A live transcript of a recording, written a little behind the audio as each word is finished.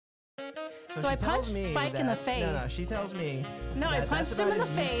So I punched Spike in the face. No, she tells me. No, I punched him in the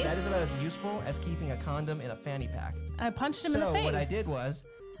face. That is about as useful as keeping a condom in a fanny pack. I punched him in the face. So what I did was,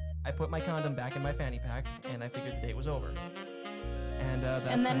 I put my condom back in my fanny pack, and I figured the date was over. And that's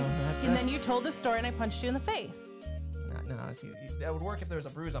and then you told a story, and I punched you in the face. No, see, that would work if there was a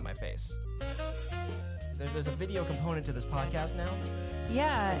bruise on my face. There's a video component to this podcast now.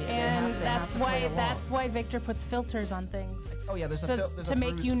 Yeah, and that's why Victor puts filters on things. Oh yeah, there's to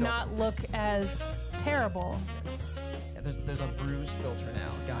make you filter. not look as terrible. Yeah, there's a bruise filter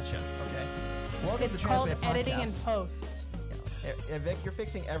now. Gotcha. Okay. Welcome It's to the called Transmit editing Podcast. in post. Yeah, Vic, you're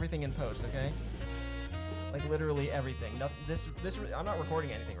fixing everything in post, okay? Like literally everything. I'm not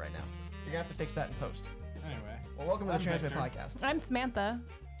recording anything right now. You're gonna have to fix that in post. Anyway. Well, welcome to the Transmit Victor. Podcast. I'm Samantha.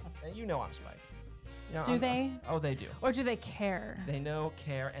 And you know I'm Spike. You know, Do they? Oh, they do. Or do they care? They know,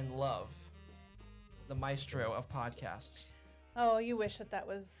 care, and love the maestro of podcasts. Oh, you wish that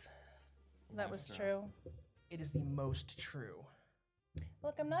was Maestro. true. It is the most true.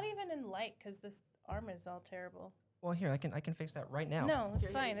 Look, I'm not even in light because this arm is all terrible. Well, here I can fix that right now. No, it's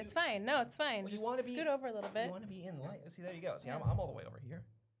Here, fine. It's fine. No, it's fine. Well, you Just wanna be- scoot over a little bit. You want to be in light? See, there you go. See, Yeah. I'm all the way over here.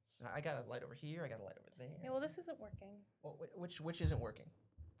 And I got a light over here. I got a light over there. Yeah, well, this isn't working. Well, which isn't working?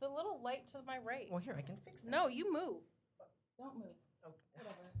 The little light to my right. Well, here I can fix that. No, you move. Don't move. Oh.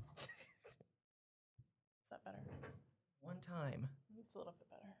 Whatever. Is that better? One time. It's a little bit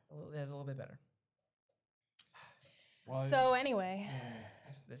better. That's a little bit better. Well, So anyway,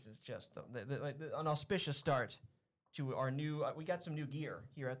 This is just an auspicious start to our new. We got some new gear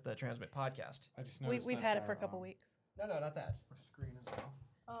here at the Transmit Podcast. I just noticed we've that had it for a our, couple weeks. No, not that. Our screen is off.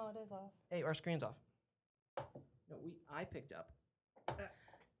 Oh, it is off. Hey, our screen's off. No, I picked up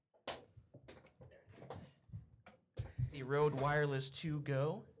the Rode Wireless 2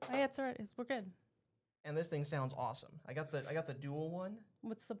 Go, Oh yeah, it's alright. We're good. and this thing sounds awesome. I got the dual one.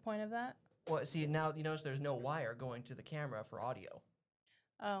 What's the point of that? Well, see, now you notice there's no wire going to the camera for audio.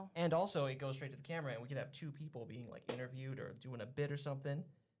 Oh, And also, it goes straight to the camera, and we could have two people being like interviewed or doing a bit or something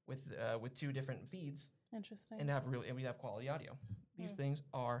with two different feeds, interesting. and we have quality audio. These Hmm. things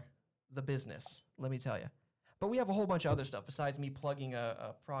are the business, let me tell you. But we have a whole bunch of other stuff besides me plugging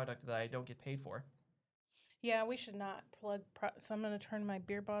a product that I don't get paid for. Yeah, we should not plug. So I'm gonna turn my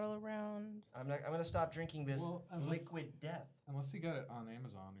beer bottle around. I'm gonna stop drinking this Well, unless- liquid death. Unless you got it on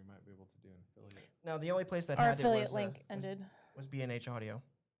Amazon, we might be able to do an affiliate. Now, the only place that Our had it affiliate was, link ended was B&H Audio.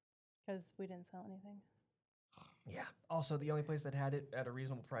 because we didn't sell anything. Yeah. Also, the only place that had it at a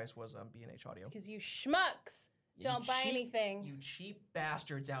reasonable price was B&H Audio. Because you schmucks You don't buy cheap- anything. You cheap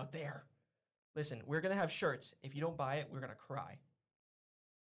bastards out there. Listen, we're going to have shirts. If you don't buy it, we're going to cry.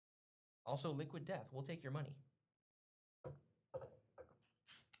 Also, Liquid Death. We'll take your money. So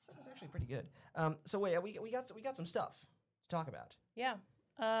that's actually pretty good. So wait, we got some stuff to talk about. Yeah.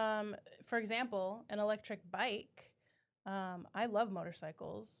 For example, an electric bike. I love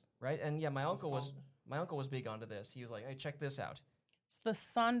motorcycles. Right? And yeah, my What's this uncle was big onto this. He was like, "Hey, check this out." It's the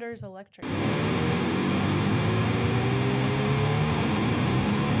Saunders Electric.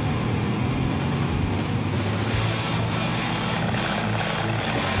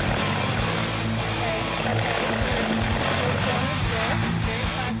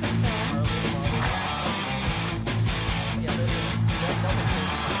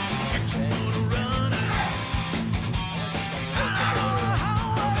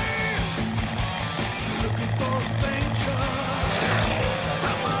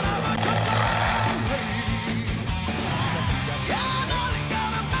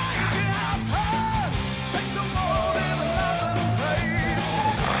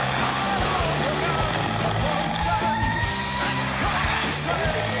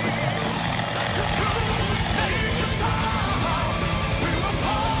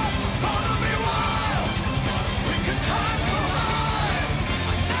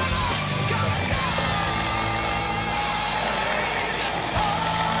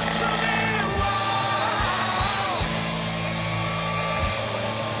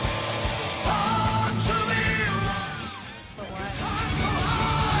 So what?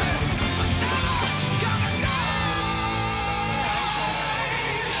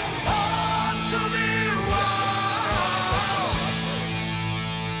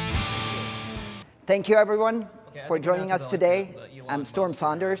 Thank you, everyone, Okay, I for think we're joining down us to today. the Elon I'm Storm Musk.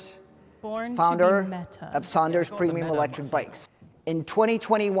 Saunders, Born founder to be meta. of Saunders call it the Premium Meta Electric Musk. Bikes. In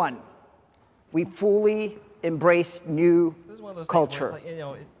 2021, we fully embraced new This is one of those things where it's culture, like, you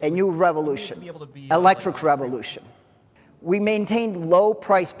know, a new I need revolution, to be able to be, electric like, revolution. We maintained low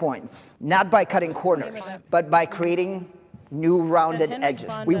price points, not by cutting corners, but by creating new rounded Hendrik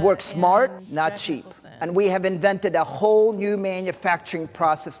edges. We Fonda work smart, and not Jack cheap. Nicholson. And we have invented a whole new manufacturing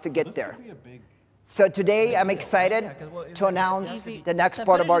process to get This there. could be a big. So today I'm excited Yeah, 'cause, well, it's to like- announce Easy- the next the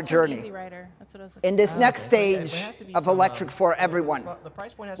part of footage our is from journey. Easy Rider. That's what I was looking In this for. next Okay, so it stage has to be of from, electric for everyone, the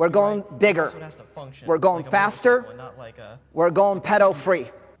price point has we're to be going right, but bigger. also it has to function We're going like a faster. motorcycle and not like a. we're going pedal free.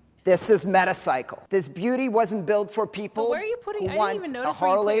 This is Metacycle. This beauty wasn't built for people where are you putting- who I didn't want even a notice where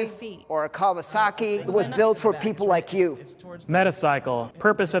you put Harley your feet. or a Kawasaki. It was It's built in for the back, people it's like right- you. it's towards the- Metacycle.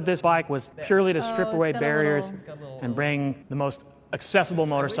 Purpose of this bike was purely to strip it's away got a barriers little- got a little- and bring the most accessible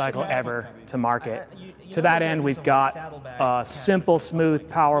motorcycle ever to market. you To know that there's end, gonna be we've some, like, got saddlebags a attached simple, to it, but, smooth,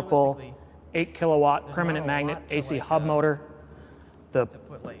 like, powerful realistically, 8 kilowatt there's permanent not a magnet lot to, AC like, hub motor. The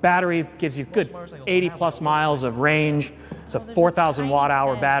put, like, battery gives you good motorcycles 80 have plus those. miles of range. It's a there's a 4,000 tiny watt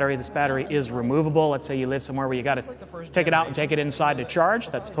hour bit. battery. This battery is removable. Let's say you live somewhere where you got to like the first take it out and take it inside to charge.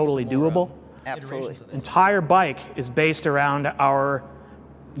 That's totally doable. Absolutely. Entire bike is based around our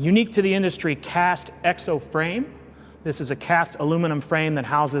unique to the industry cast exo frame. This is a cast aluminum frame that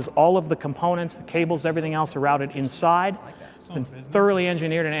houses all of the components, the cables, everything else are routed inside. It's been thoroughly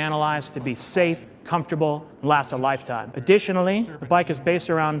engineered and analyzed to be safe, comfortable, and last a lifetime. Additionally, the bike is based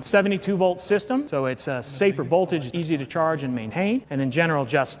around 72 volt system, so it's a safer voltage, easy to charge and maintain, and in general,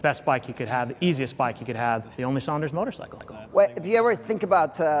 just the best bike you could have, the easiest bike you could have, the only Saunders motorcycle. Well, if you ever think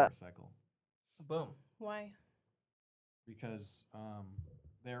about Motorcycle. Boom. Why? Because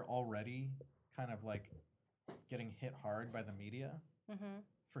they're already kind of like getting hit hard by the media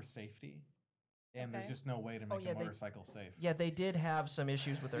for safety, and there's Okay. just no way to make yeah, a they- motorcycle safe. Yeah, they did have some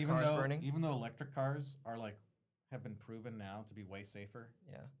issues with their even cars though burning. even though electric cars are like have been proven now to be way safer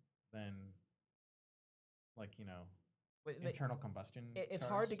Yeah. than like But internal combustion. it's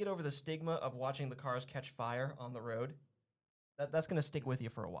hard to cars. get over the stigma of watching the cars catch fire on the road. That's going to stick with you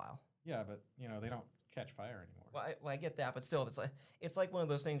for a while. Yeah, but they don't catch fire anymore. Well, I get that, but still, it's like one of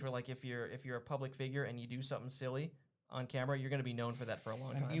those things where, like, if you're a public figure and you do something silly on camera, you're going to be known for that for a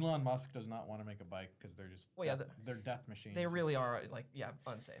long And time. Elon Musk does not want to make a bike because they're just Well, yeah, they're death machines. They really are, like,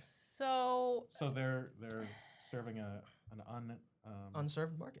 unsafe, So So they're serving an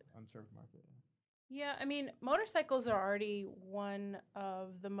unserved market. unserved market. yeah, I mean, motorcycles are already one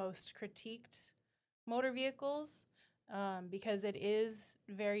of the most critiqued motor vehicles because it is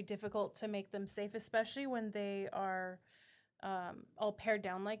very difficult to make them safe, especially when they are all pared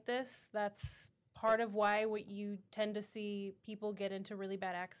down like this. That's part of why what you tend to see people get into really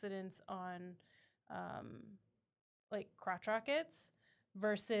bad accidents on like crotch rockets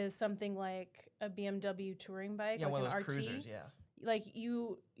versus something like a BMW touring bike, Yeah, like one an of those RT. cruisers. Yeah. Like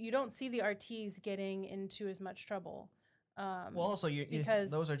you don't see the RTs getting into as much trouble. Well, also, because-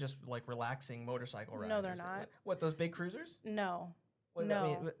 those are just like relaxing motorcycle riders. No, they're not. What, those big cruisers? No. Well, I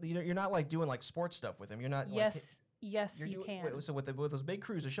No. mean, you're not like doing like sports stuff with them. You're not. Yes, Like, yes, you're you doing, can. wait, so with those big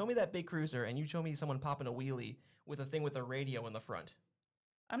cruisers, show me that big cruiser, and you show me someone popping a wheelie with a thing with a radio in the front.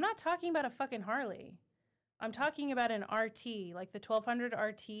 I'm not talking about a fucking Harley. I'm talking about an RT, like the 1200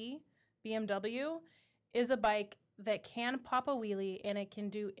 RT BMW is a bike that can pop a wheelie and it can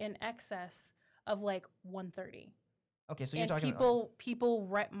do in excess of like 130. Okay, so you're And talking. people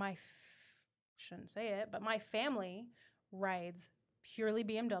shouldn't say it, but my family rides purely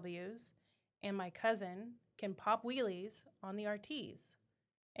BMWs, and my cousin can pop wheelies on the RTs,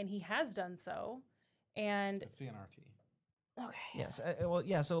 and he has done so. And Let's see an RT. okay, Yes. Well,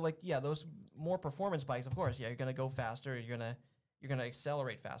 yeah. So like, yeah, those more performance bikes, of course. Yeah, you're gonna go faster. You're gonna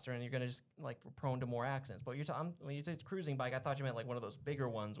accelerate faster, and you're gonna just like prone to more accidents. But when you say it's cruising bike, I thought you meant like one of those bigger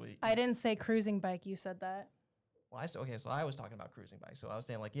ones. I didn't say cruising bike. You said that. Well, okay, so I was talking about cruising bikes. So I was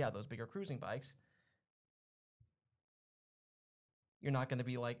saying like, yeah, those bigger cruising bikes. You're not going to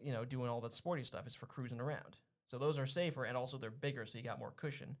be like, doing all that sporty stuff. It's for cruising around. So those are safer, and also they're bigger, so you got more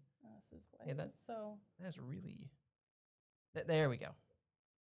cushion. This is why Yeah, this is so. That's really. There we go.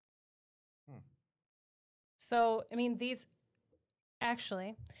 So I mean, these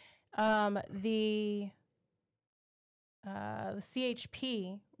actually, the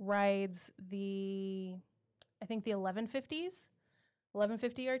CHP rides I think the 1150s,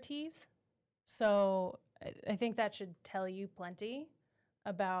 1150 RTs. So I think that should tell you plenty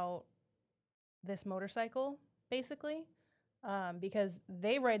about this motorcycle, basically, because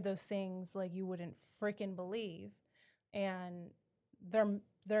they ride those things like you wouldn't freaking believe, and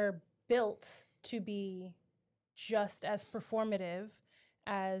they're built to be just as performative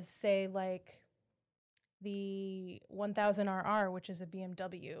as, say, like the 1000RR, which is a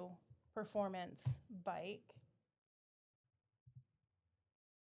BMW performance bike.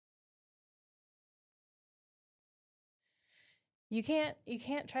 You can't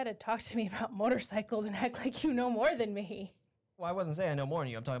try to talk to me about motorcycles and act like you know more than me. Well, I wasn't saying I know more than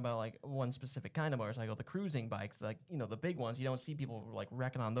you. I'm talking about like one specific kind of motorcycle, the cruising bikes, like the big ones. You don't see people like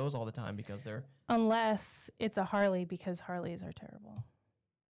wrecking on those all the time because they're Unless it's a Harley, because Harleys are terrible.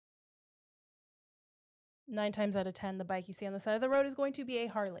 9 times out of 10, the bike you see on the side of the road is going to be a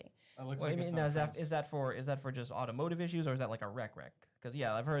Harley. It looks Well, like I it's mean, on now, fence. is that for just automotive issues or is that like a wreck? Because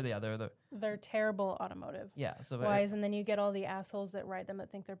yeah, I've heard They're terrible automotive. yeah. So Wise, and then you get all the assholes that ride them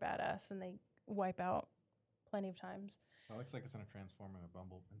that think they're badass and they wipe out plenty of times. It looks like it's gonna transform into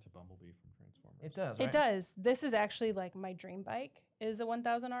Bumblebee from Transformers. it does. It Right? does. This is actually like my dream bike is a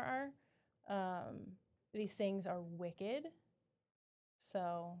 1000 RR. These things are wicked.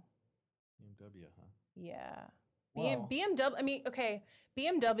 So BMW, huh? yeah. Well- BMW, I mean, okay,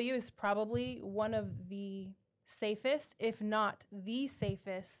 BMW is probably one of the safest, if not the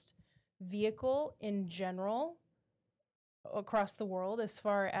safest vehicle in general across the world as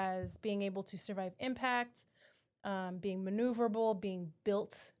far as being able to survive impact, being maneuverable, being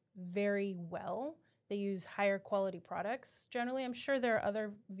built very well. They use higher quality products. Generally, I'm sure there are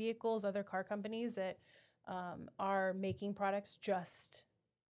other vehicles, other car companies that are making products just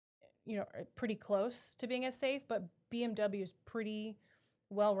pretty close to being as safe, but BMW is pretty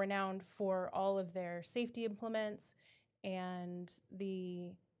well renowned for all of their safety implements and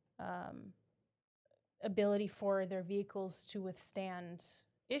the ability for their vehicles to withstand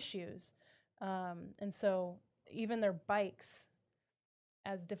issues. And so even their bikes,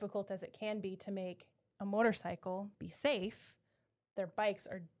 as difficult as it can be to make a motorcycle be safe, their bikes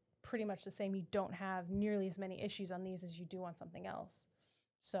are pretty much the same. You don't have nearly as many issues on these as you do on something else.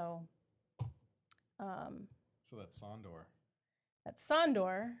 So, So that's Sondor. that's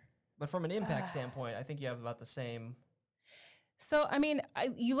Sondor. But from an impact standpoint, I think you have about the same. So, I mean,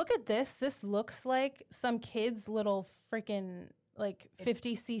 you look at this. This looks like some kid's little freaking like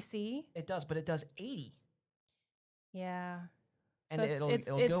 50cc. It does, but it does 80, Yeah. and So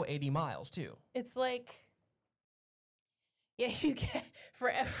it'll go 80 miles too. It's like, yeah, you get for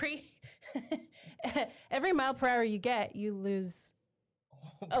every mile per hour you get, you lose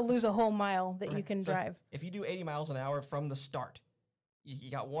a whole mile that you Right. can So drive. If you do 80 miles an hour from the start,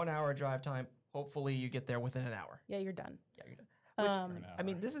 you got 1 hour drive time. Hopefully, you get there within an hour. Yeah, you're done. Yeah, you're done. For Um, an I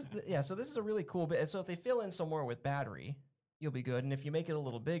mean, hour. this is so this is a really cool bit. So if they fill in some more with battery, you'll be good. And if you make it a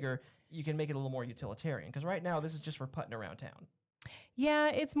little bigger, you can make it a little more utilitarian. Because right now, this is just for putting around town. yeah,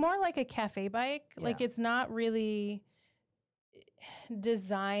 it's more like a cafe bike. Like Yeah. it's not really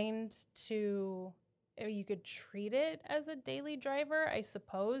designed to. You could treat it as a daily driver, I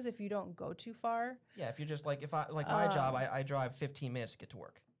suppose, if you don't go too far. Yeah, if you're just like if I like my job, Um, I drive 15 minutes to get to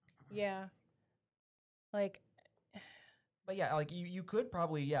work. Yeah. Like, But yeah, like you could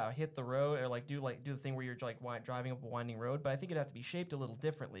probably hit the road or like do the thing where you're like driving up a winding road. But I think it'd have to be shaped a little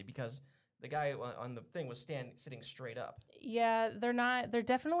differently because the guy on the thing was sitting straight up. yeah, they're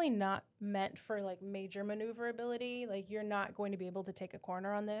definitely not meant for like major maneuverability. Like you're not going to be able to take a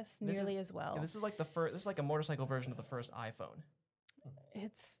corner on this This is- nearly as well. Yeah, this is like this is like a motorcycle version of the first iPhone.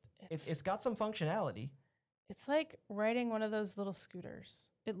 It's got some functionality. It's like riding one of those little scooters.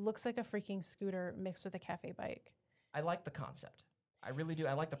 It looks like a freaking scooter mixed with a cafe bike. I like the concept. I really do.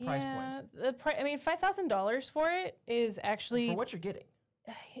 I like the price point. The I mean, $5,000 for it is actually For what you're getting.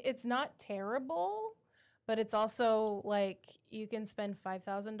 it's not terrible, but it's also like you can spend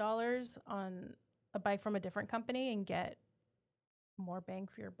 $5,000 on a bike from a different company and get more bang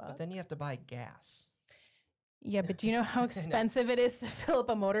for your buck. But then you have to buy gas. Yeah, but do you know how expensive it is to fill up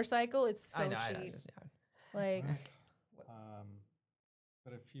a motorcycle? It's so I know. cheap. Yeah. Like,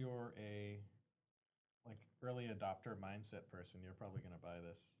 But if you're a like early adopter mindset person, you're probably gonna buy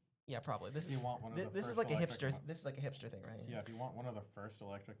this. Yeah, probably. This If you want one of the this is first like a electric hipster. This is like a hipster thing, right? Yeah, if you want one of the first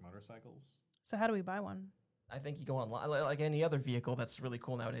electric motorcycles, so how do we buy one? I think you go online like any other vehicle that's really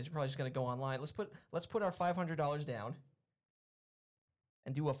cool nowadays. You're probably just gonna go online. Let's put our $500 down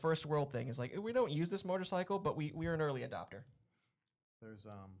and do a first world thing. It's like we don't use this motorcycle, but we're an early adopter. there's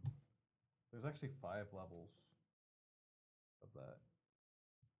actually 5 levels of that.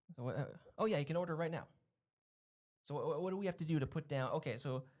 So oh yeah, you can order right now. So what do we have to do to put down? Okay,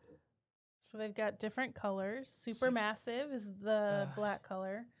 so So they've got different colors. Supermassive is the black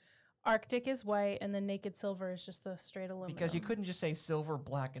color. Arctic is white, and then Naked Silver is just the straight aluminum. because you couldn't just say silver,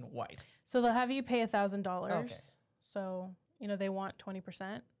 black, and white. So they'll have you pay $1,000. Okay. So they want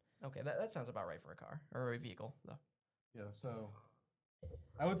 20%. Okay, that sounds about right for a car or a vehicle. Though. Yeah, so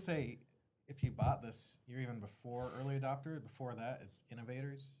I would say if you bought this, you're even before early adopter. Before that, it's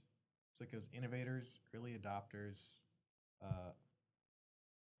innovators. So it goes innovators, early adopters,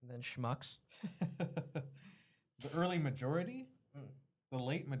 And then schmucks. the early majority, Mm. the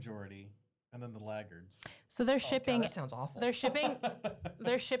late majority, And then the laggards. So they're Oh, God, shipping. that sounds awful. They're shipping.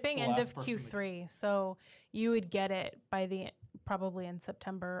 They're shipping The end last of person to- Q3. So you would get it by probably in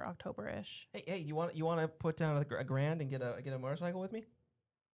September, October-ish. Hey, you want to put down a grand and get a motorcycle with me?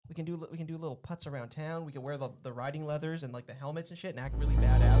 We can do little putts around town. We can wear the riding leathers and like the helmets and shit and act really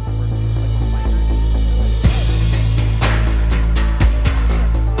badass like we're bikers.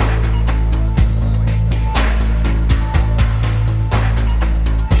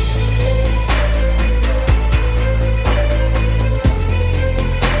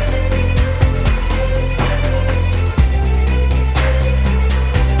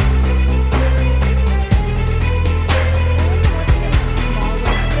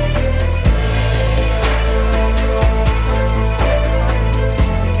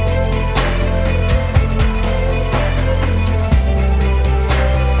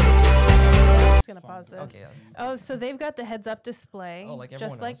 Just gonna pause this. Okay. That's, Oh, so they've got the heads-up display, Oh, like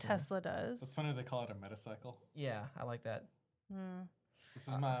everyone just like else, yeah. Tesla does. It's funny they call it a metacycle. yeah, I like that. Mm. This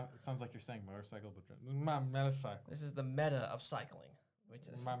is my. It sounds like you're saying motorcycle, but this is my metacycle. This is the meta of cycling, which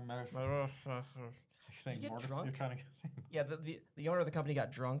is My metacycle. It's like you're saying get motorcycle. drunk? You're trying to say. yeah. The owner of the company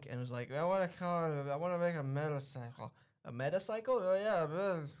got drunk and was like, I want to make a metacycle. A metacycle? Oh yeah. I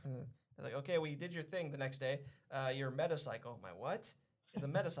was like, okay, well you did your thing the next day. Your metacycle. My what? It's a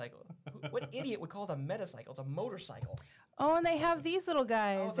metacycle. What idiot would call it a metacycle? It's a motorcycle. Oh, and they have these little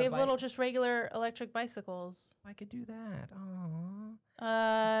guys. the They have little, bike- just regular electric bicycles. I could do that. Oh.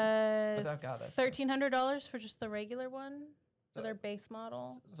 Uh, But I've got that. $1,300 for just the regular one for So- their base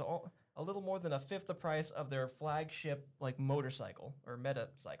model. So a little more than a fifth the price of their flagship like motorcycle or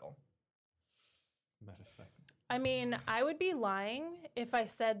metacycle. Metacycle. I mean, I would be lying if I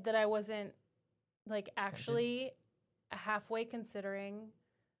said that I wasn't like actually halfway considering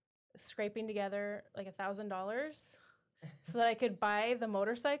scraping together like $1,000 so that I could buy the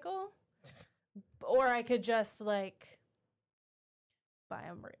motorcycle, or I could just like buy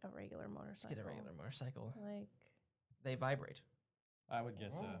a regular Just motorcycle. get a regular motorcycle. Like, They vibrate. I would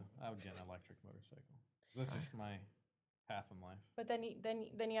get an electric motorcycle. 'Cause that's just my path in life. but then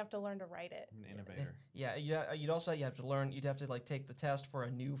you have to learn to ride it. I'm an innovator. Yeah, you'd also you have to learn. You'd have to like take the test for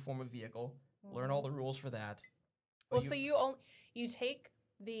a new form of vehicle. Learn all the rules for that. But Well, so you take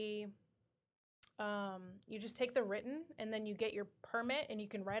the you just take the written and then you get your permit and you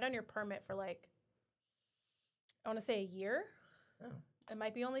can ride on your permit for like I want to say a year. Oh. It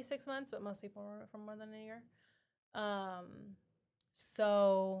might be only 6 months, but most people are for more than a year.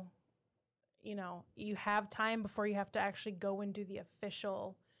 So you know, you have time before you have to actually go and do the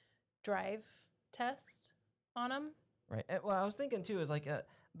official drive test on them. Right. Well, I was thinking too is like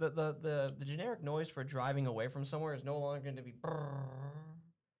the generic noise for driving away from somewhere is no longer going to be.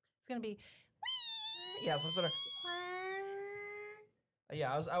 It's going to be Yeah, some sort of.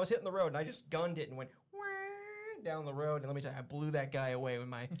 Yeah, I was hitting the road and I just gunned it and went down the road, and let me tell you, I blew that guy away with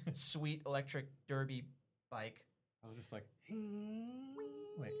my sweet electric derby bike. I was just like,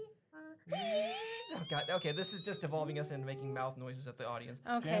 wait. Oh God. Okay, this is just evolving us into making mouth noises at the audience.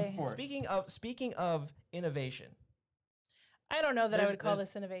 okay. Jansport. Speaking of innovation, I don't know that I There's- would call there's-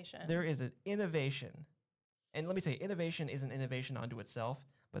 this innovation. there is an innovation, and let me tell you, innovation is an innovation unto itself.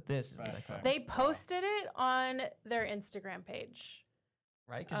 But this is the next Right. level, They posted it on their Instagram page.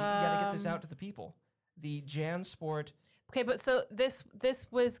 right? Because you got to get this out to the people. The JanSport. Okay, but so this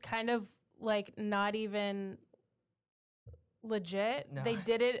was kind of like not even legit. No. They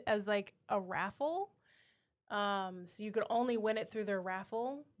did it as like a raffle. So you could only win it through their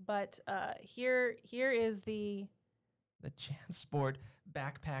raffle. But here is the JanSport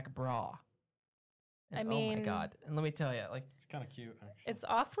backpack bra. And I oh my mean- God! And let me tell you, like, It's kind of cute, actually. it's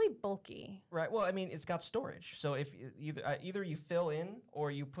awfully bulky. right? Well, I mean, it's got storage, so if either you fill in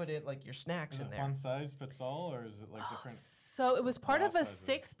or you put in like your snacks Is in it there. one size fits all, or is it like different? So it was part bra of a sizes?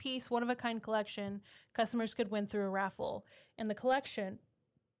 6-piece, one-of-a-kind collection customers could win through a raffle. And the collection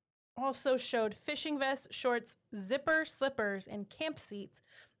also showed fishing vests, shorts, zipper slippers, and camp seats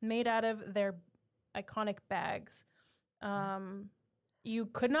made out of their iconic bags. You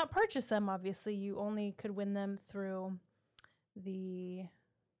could not purchase them, obviously. You only could win them through the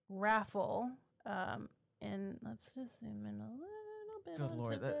raffle. And let's just zoom in a little bit. Good onto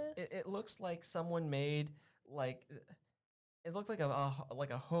lord, this. it looks like someone made like. It looks like a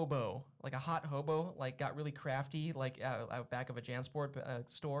hobo, like a hot hobo, like got really crafty, like out back of a JanSport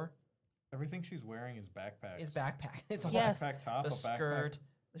store. Everything she's wearing is backpacks. His backpack. It's A all Yes. backpack top, the a backpack skirt,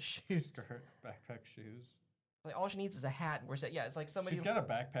 the shoes. skirt, backpack shoes. Like all she needs is a hat. And we're saying, yeah, it's like somebody. She's got a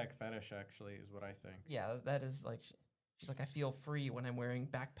backpack fetish, actually, is what I think. Yeah, that is like. She's like, I feel free when I'm wearing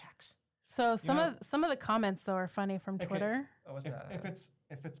backpacks. So some know- of the comments though are funny from Okay. Twitter. Oh, what's If, that?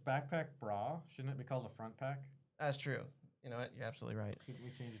 if it's backpack bra, shouldn't it be called a front pack? That's true. You know what? You're absolutely right. Should we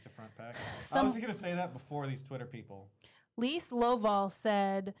change it to front pack? I Some- was gonna say that before these Twitter people. Lise Loval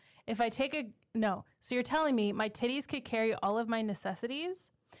said, "If I take a no, so you're telling me my titties could carry all of my necessities?"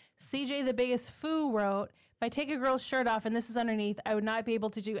 CJ the Biggest Foo wrote, "If I take a girl's shirt off and this is underneath, I would not be able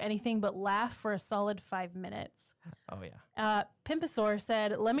to do anything but laugh for a solid 5 minutes." Oh yeah. Pimpasaur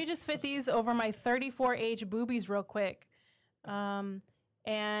said, "Let me just fit these over my 34H boobies real quick."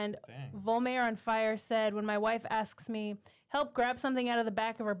 And Dang. Volmare on Fire said, "When my wife asks me, help grab something out of the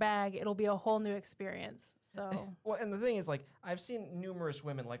back of her bag, it'll be a whole new experience." So Well, and the thing is, like, I've seen numerous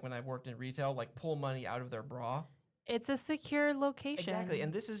women, like when I worked in retail, like pull money out of their bra. it's a secure location. Exactly,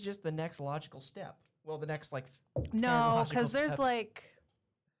 and this is just the next logical step. Well, the next like 10 No, logical because there's steps. like,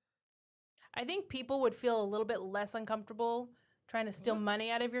 I think people would feel a little bit less uncomfortable trying to steal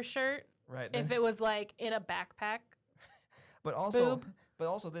money out of your shirt right. if then- it was like in a backpack. but also, boob. but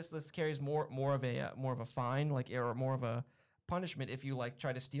also this carries more of a fine, like, or more of a punishment if you like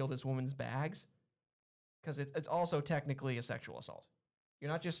try to steal this woman's bags, because it's also technically a sexual assault.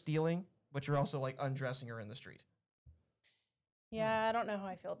 You're not just stealing, but you're also like undressing her in the street. Yeah, I don't know how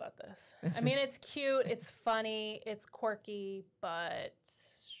I feel about this. I mean, it's cute, it's funny, it's quirky, but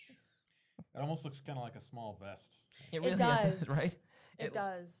It almost looks kind of like a small vest. It It does, does. right? it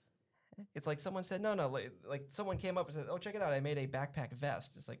does. It's like someone said, no, like someone came up and said, oh, check it out, I made a backpack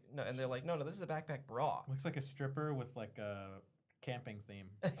vest. It's like, no, and they're like, no, this is a backpack bra. Looks like a stripper with like a camping theme.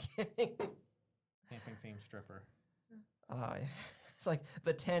 Camping theme stripper. It's like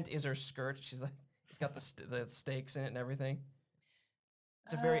the tent is her skirt. She's like, it's got the stakes in it and everything.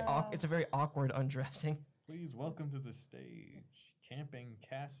 It's a very awkward undressing. Please welcome to the stage, Camping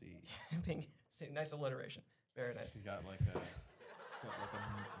Cassie. See, nice alliteration. Very nice. She's got like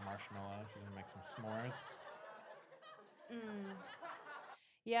a marshmallow. She's gonna make some s'mores.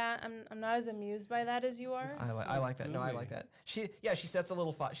 Yeah, I'm not as amused by that as you are. This I like that. No, I gooey. like that. She sets a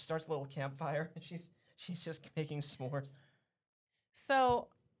little she starts a little campfire. And she's just making s'mores. So,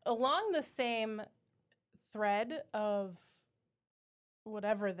 along the same thread of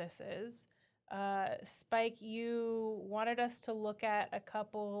whatever this is, Spike, you wanted us to look at a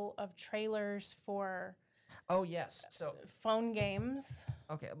couple of trailers for Oh yes. So phone games.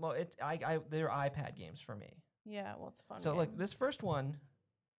 okay, well they're iPad games for me. Yeah, well, it's a phone. So game. like this first one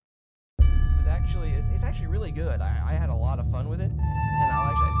was actually it's actually really good. I had a lot of fun with it, and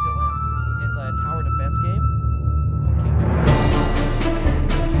I still am. It's a tower defense game called Kingdom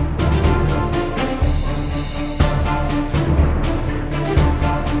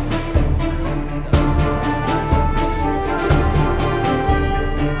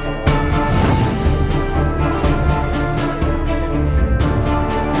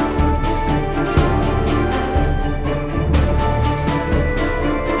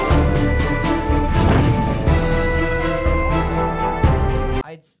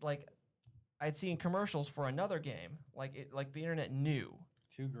I'd seen commercials for another game, like the internet knew.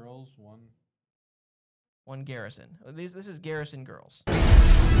 2 girls, One Garrison. This is Garrison Girls.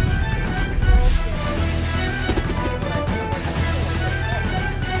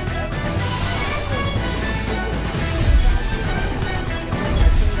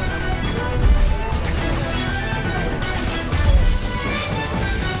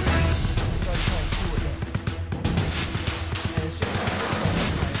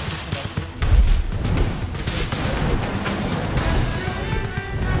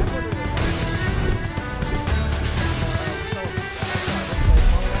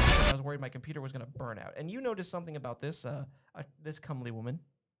 I was worried my computer was going to burn out. And you noticed something about this this comely woman.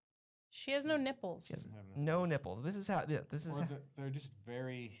 she has no nipples. She has Doesn't have no nipples. nipples. This is how. Yeah, this is. or How, they're just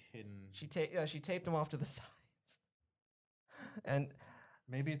very hidden. she taped them off to the sides. And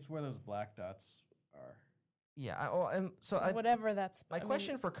Maybe it's where those black dots are. yeah, Whatever that's. my I mean,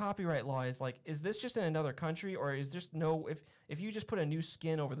 question for copyright law is like, is this just in another country, or is there no if you just put a new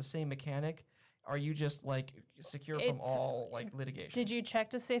skin over the same mechanic, are you just like secure from It's- all like litigation? Did you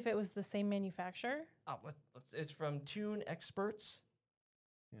check to see if it was the same manufacturer? Oh, it's from Tune Experts.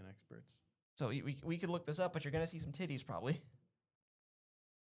 And experts. So we could look this up, but you're gonna see some titties probably.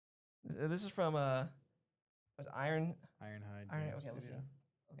 This is from what's Iron? Ironhide. Iron. Game Okay, let's see. Studio.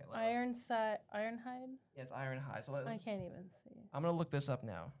 Okay, Ironhide? yeah, it's Ironhide. So I can't even see. I'm gonna look this up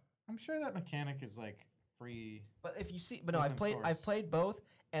now. I'm sure that mechanic is like free. But if you see, but no, I've Open source. played both,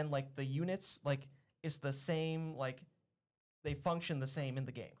 and like the units, like it's the same, like they function the same in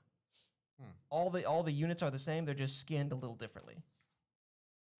the game. All the units are the same. They're just skinned a little differently.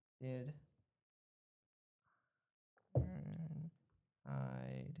 Did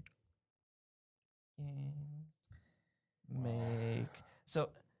Ironhide So,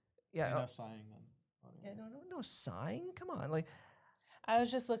 yeah, Ain't no sighing then. yeah, no sighing. Come on, like, I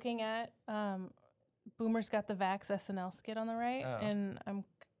was just looking at Boomer's Got the Vax SNL skit on the right, Oh. and I'm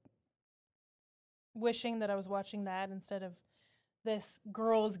wishing that I was watching that instead of this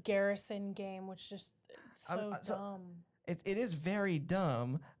girls Garrison game, which just it's so so- dumb. it is very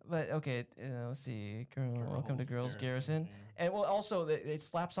dumb. But okay, let's see. Welcome to Girls Garrison. game. And well, also it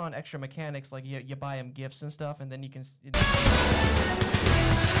slaps on extra mechanics, like you buy them gifts and stuff, and then you can.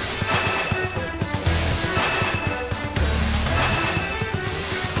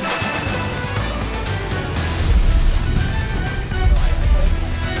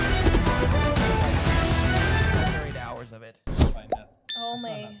 Hours of it. By nut. Only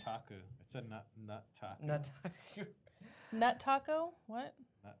I saw Nut Taku. It said nut taco. Not. Nut Taco? What?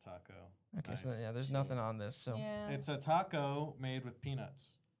 Nut taco. Okay, so Nice. yeah, there's nothing on this. So Yeah. It's a taco made with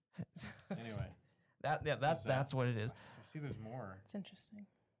peanuts. Anyway, that's what it is. I see. There's more. It's interesting.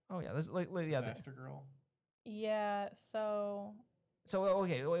 Oh yeah, there's yeah. Disaster Girl. Yeah, so So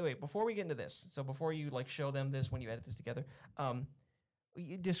okay, wait. Before we get into this, so before you like show them this when you edit this together,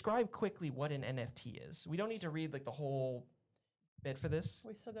 you describe quickly what an NFT is. We don't need to read like the whole bit for this. are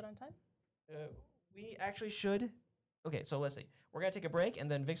we still good on time? We actually should. Okay, so let's see. We're gonna take a break, and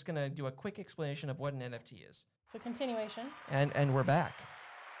then Vic's gonna do a quick explanation of what an NFT is, So continuation. and we're back.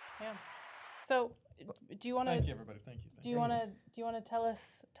 Yeah. So do you want Thank to you, everybody. Thank you. do you want to tell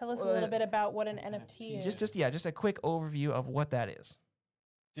us a Well, little bit about what an NFT is? Just a quick overview of what that is.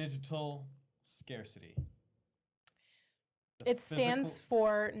 Digital scarcity. The It stands physical-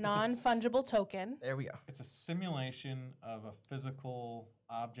 for a s- non-fungible token. There we go. It's a simulation of a physical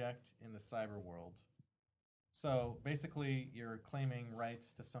object in the cyber world. So basically, you're claiming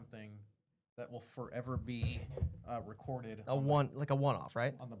rights to something that will forever be recorded A one-off,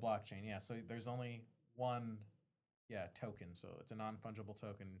 right? on the blockchain. Yeah. So there's only one, token. So it's a non-fungible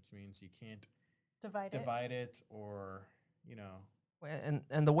token, which means you can't divide it or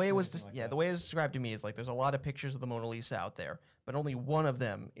And the way it Do was anything like the that. way it was described to me is like there's a lot of pictures of the Mona Lisa out there, but only one of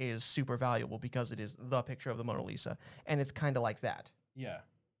them is super valuable because it is the picture of the Mona Lisa, and it's kind of like that. Yeah.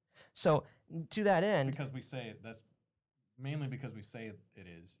 So to that end, Because we say it. That's mainly because we say it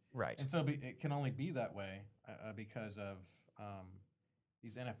is. right? And so it can only be that way because of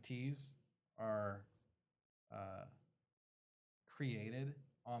these NFTs are created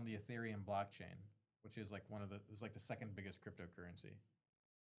on the Ethereum blockchain, which is like the second biggest cryptocurrency.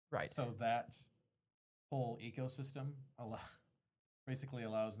 Right. So that whole ecosystem basically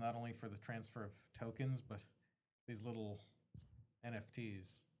allows not only for the transfer of tokens, but these little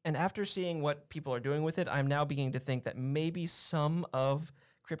NFTs. And after seeing what people are doing with it, I'm now beginning to think that maybe some of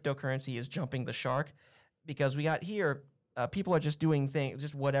cryptocurrency is jumping the shark, because we got here, people are just doing things,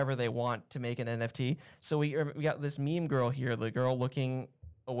 just whatever they want to make an NFT. So we got this meme girl here, the girl looking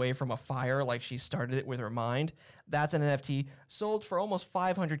away from a fire like she started it with her mind. That's an NFT sold for almost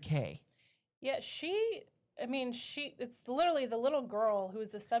 500K. Yeah, it's literally the little girl who is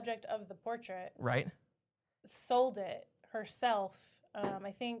the subject of the portrait Right? sold it herself.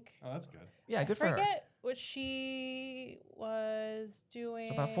 I think Oh, that's good. Yeah, I good for her. forget what she was doing.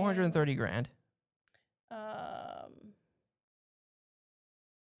 It's about 430 grand.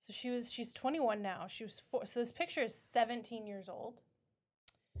 So she's 21 now. She was so this picture is 17 years old.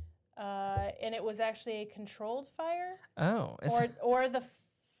 And it was actually a controlled fire, Oh, or the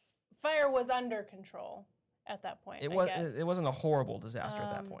fire was under control at that point. it I was guess. it wasn't a horrible disaster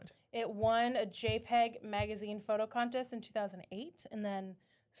at that Um, point. It won a JPEG magazine photo contest in 2008, and then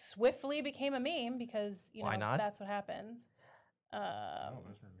swiftly became a meme because Why not? that's what happens. Oh,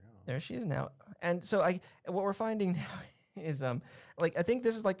 there's her go. There she is now. And so what we're finding now is like I think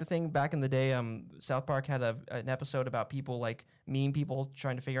this is like the thing back in the day. South Park had an episode about people like meme people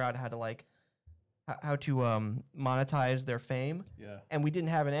trying to figure out how to like how to monetize their fame, Yeah. and we didn't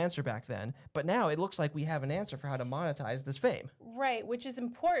have an answer back then. But now it looks like we have an answer for how to monetize this fame. Right, which is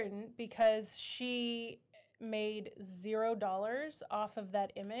important because she made $0 off of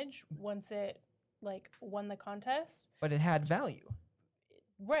that image once it won the contest. But it had value.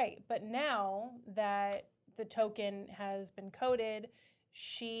 Right, but now that the token has been coded,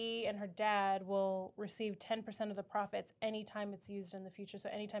 she and her dad will receive 10% of the profits anytime it's used in the future. So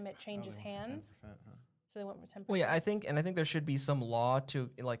anytime it changes they went for hands. 10%, huh? So they went for 10%. Well, yeah, I think there should be some law to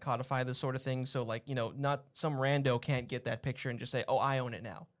like codify this sort of thing. So like not some rando can't get that picture and just say, "Oh, I own it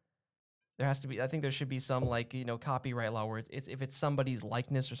now." There has to be. I think there should be some like copyright law where if it's somebody's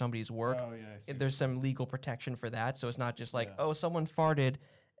likeness or somebody's work, Oh, yeah. I see. there's some legal protection for that. So it's not just like, Yeah. "Oh, someone farted.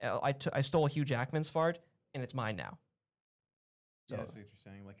 I stole Hugh Jackman's fart and it's mine now." Yeah, I So see what you're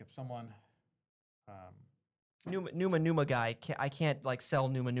saying. Like if someone Numa guy. I can't like sell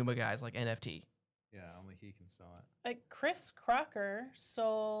Numa guys like NFT. Yeah, only he can sell it. Like Chris Crocker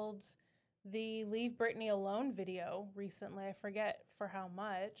sold the Leave Britney Alone video recently. I forget for how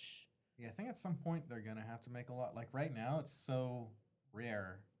much. Yeah, I think at some point they're gonna have to make a lot. Like right now, it's so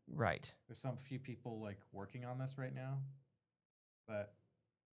rare. Right. There's some few people like working on this right now, but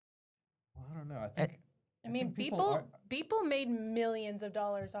well, I don't know. I mean, think people made millions of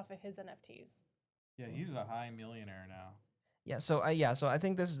dollars off of his NFTs. Yeah, he's a high millionaire now. Yeah. So I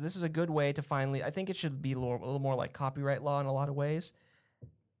think this is a good way to finally. I think it should be a little more like copyright law in a lot of ways.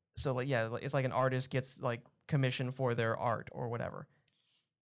 So like it's like an artist gets like commission for their art or whatever.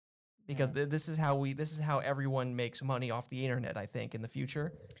 Because this is how everyone makes money off the internet. I think in the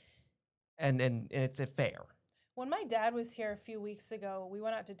future, and it's fair. When my dad was here a few weeks ago, we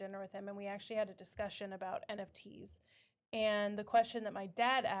went out to dinner with him and we actually had a discussion about NFTs. And the question that my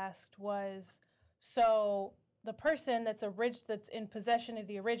dad asked was, so the person that's in possession of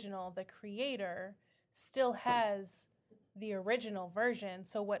the original, the creator, still has the original version.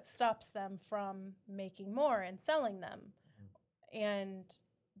 So what stops them from making more and selling them? And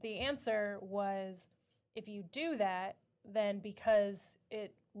the answer was, if you do that, then because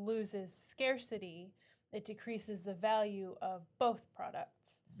it loses scarcity, it decreases the value of both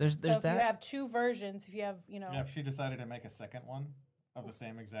products. There's so if that. you have two versions, if you have, Yeah, if she decided to make a second one of the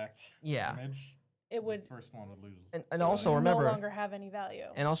same exact Yeah. image, it would the first one would lose. And also remember, no longer have any value.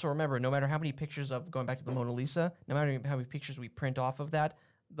 And also remember, no matter how many pictures of going back to the Mona Lisa, no matter how many pictures we print off of that,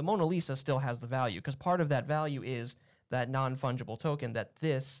 the Mona Lisa still has the value because part of that value is that non-fungible token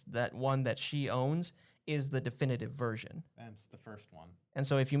that one that she owns is the definitive version. And it's the first one. And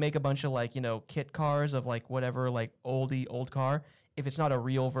so if you make a bunch of like, kit cars of like whatever, like old car, if it's not a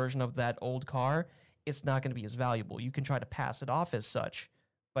real version of that old car, it's not going to be as valuable. You can try to pass it off as such,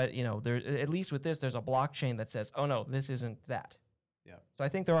 but there, at least with this, there's a blockchain that says, oh no, this isn't that. Yeah. So I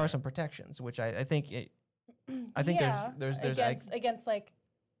think there are some protections, which I think yeah, there's against like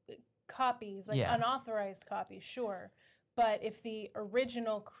copies, like Yeah. unauthorized copies, sure. But if the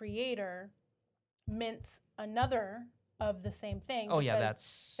original creator mints another of the same thing, oh yeah, because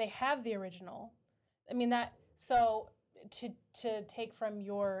that's they have the original. I mean that. So to take from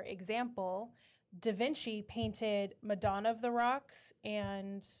your example, Da Vinci painted Madonna of the Rocks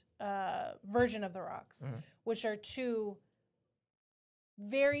and Virgin of the Rocks, Mhm. which are two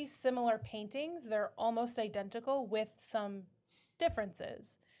very similar paintings. They're almost identical with some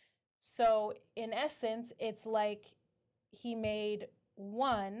differences. So in essence, it's like he made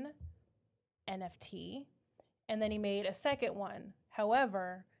one NFT and then he made a second one.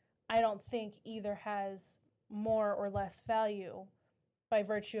 However, I don't think either has more or less value by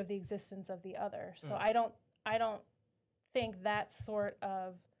virtue of the existence of the other. So I don't think that sort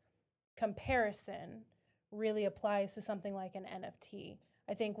of comparison really applies to something like an NFT.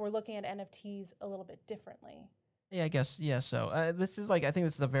 I think we're looking at NFTs a little bit differently. Yeah, I guess. Yeah. So this is like, I think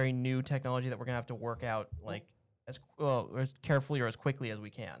this is a very new technology that we're gonna have to work out like as carefully or as quickly as we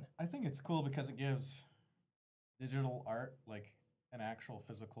can. I think it's cool because it gives digital art like an actual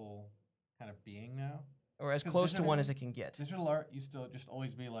physical kind of being now. Or as 'Cause close to one digital- as it can get. Digital art used to just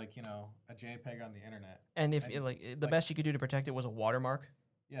always be like, a JPEG on the internet. And if and, the best you could do to protect it was a watermark.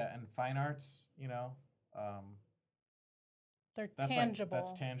 Yeah, and fine arts, They're that's tangible.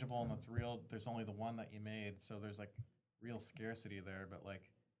 that's tangible and that's real. There's only the one that you made, so there's like real scarcity there. But like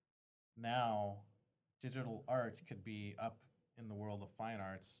now, digital art could be up in the world of fine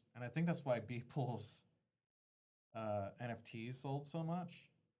arts, and I think that's why Beeple's NFTs sold so much,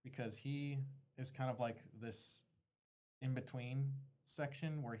 because he is kind of like this in between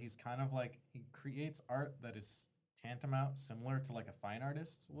section where he's kind of like he creates art that is tantamount similar to like a fine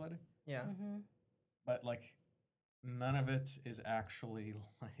artist would, Yeah. Mm-hmm. but like none of it is actually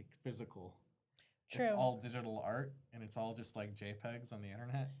like physical. True. It's all digital art and it's all just like JPEGs on the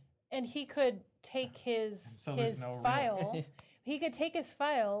internet. And he could take his And so there's his no real- file. He could take his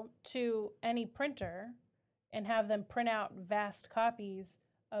file to any printer and have them print out vast copies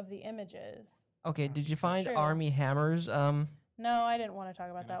of the images. Okay. Did you find True. Army Hammer's? No, I didn't want to talk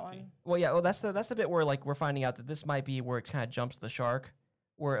about that NFT. one. Well, yeah. Well, that's the bit where like we're finding out that this might be where it kind of jumps the shark,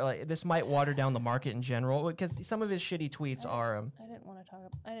 where like this might water down the market in general because some of his shitty tweets are. I didn't want to talk.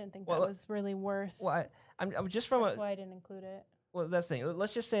 I didn't think Well, that was really worth. Well, I'm just from That's a. why I didn't include it. Well, that's the thing.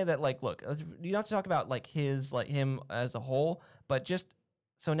 Let's just say that, like, look, you don't have to talk about like him as a whole, but just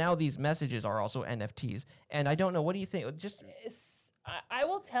so now these messages are also NFTs, and I don't know. What do you think? Just I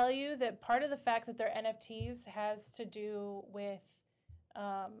will tell you that part of the fact that they're NFTs has to do with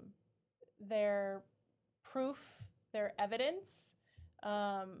their proof, their evidence.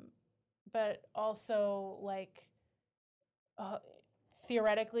 but also like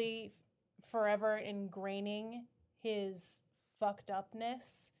theoretically forever ingraining his fucked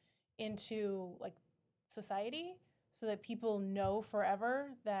upness into like society so that people know forever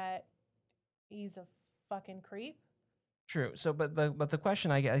that he's a fucking creep. True. So, but the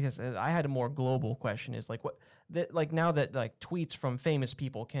question I guess I had a more global question is like like now that like tweets from famous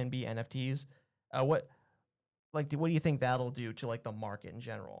people can be NFTs, what what do you think that'll do to like the market in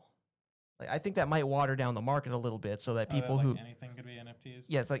general? Like I think that might water down the market a little bit so that people like who anything could be NFTs.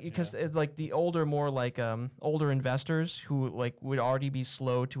 yes, like because Yeah. it's like the older, more like older investors who like would already be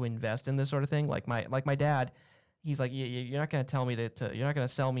slow to invest in this sort of thing. Like my dad, he's like, you're not gonna tell me you're not gonna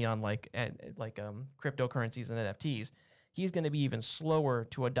sell me on like cryptocurrencies and NFTs. He's gonna be even slower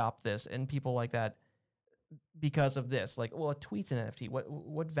to adopt this, and people like that because of this. Like, well, a tweet's an NFT.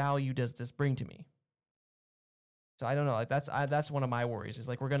 What value does this bring to me? So I don't know. Like that's one of my worries. Is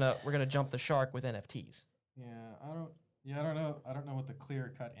like we're gonna jump the shark with NFTs. Yeah, I don't know. I don't know what the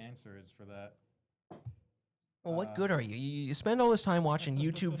clear-cut answer is for that. Well, what good are you? You spend all this time watching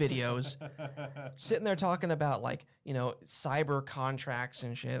YouTube videos, sitting there talking about like cyber contracts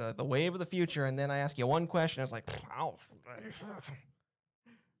and shit, the wave of the future, and then I ask you one question, it's like, wow.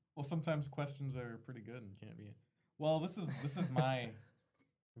 Well, sometimes questions are pretty good and can't be. Well, this is my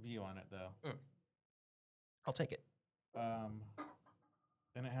view on it though. I'll take it.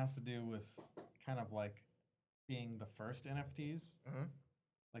 And it has to do with kind of like being the first NFTs. Mhm.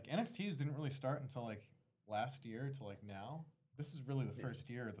 Like NFTs didn't really start until like last year to like now. This is really the first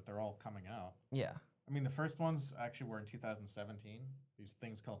year that they're all coming out. Yeah. I mean, the first ones actually were in 2017. These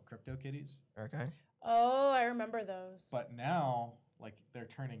things called CryptoKitties. Okay. Oh, I remember those. But now, like, they're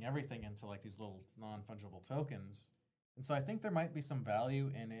turning everything into like these little non-fungible tokens. And so I think there might be some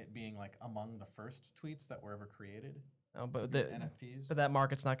value in it being like among the first tweets that were ever created. Oh, to but be NFTs. but that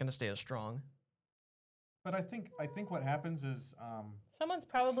market's not going to stay as strong. But I think what happens is Someone's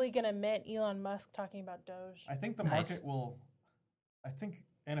probably gonna mint Elon Musk talking about Doge. I think the Nice. market will. I think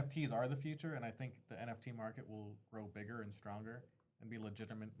NFTs are the future, and I think the NFT market will grow bigger and stronger and be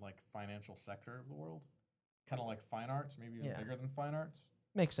legitimate like financial sector of the world, kind of like fine arts, maybe even Yeah. bigger than fine arts.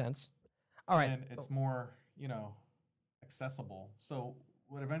 Makes sense. All right. And it's more accessible. So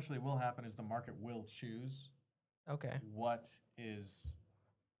what eventually will happen is the market will choose Okay. what is.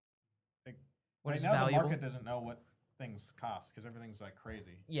 What right is now, valuable? the market doesn't know what things cost because everything's like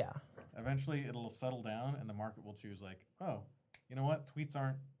crazy. Yeah. Eventually, it'll settle down, and the market will choose like, oh, you know what, tweets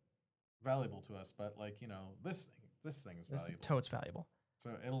aren't valuable to us, but like this thing is This valuable. tote's valuable.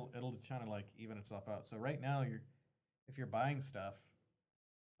 So it'll kind of like even itself out. So right now, if you're buying stuff,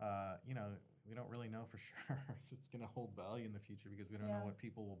 we don't really know for sure if it's gonna hold value in the future because we don't know Yeah. what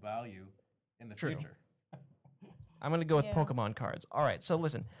people will value in the True. future. I'm going to go with Yeah. Pokemon cards. All right. So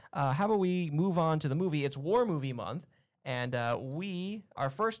listen, how about we move on to the movie? It's War Movie Month. And our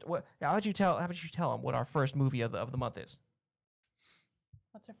first, how about you tell them what our first movie of the month is?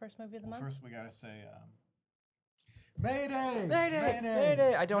 What's our first movie of the Well, month? first we gotta say, Mayday!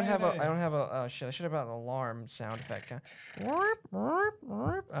 Mayday! I don't have Mayday! a shit. I should have an alarm sound effect. Huh? Warp, warp,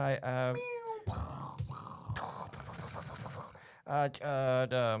 warp.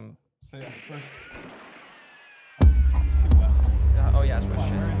 Say first. Too western. Oh yeah,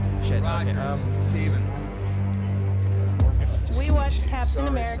 shit. Okay. We watched Captain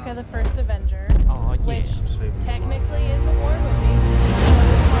America: The First Avenger, Oh yeah. which technically is a war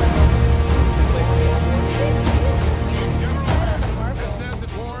movie. They said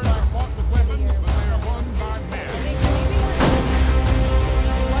that wars are fought with weapons, but they are won by men.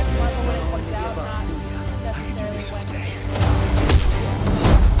 Watch Marvel when it comes out, not necessarily when.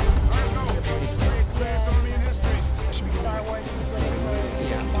 Greatest army in history. Star Wars is a good influence.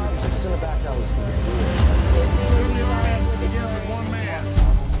 Yeah. Marvel. This is in the back alley, Steve. Disney movies are a good Begins with influence. one man.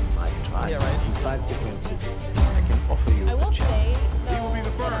 I've tried Yeah, right. in 5 different cities. I can offer you I will a chance. say, He will be the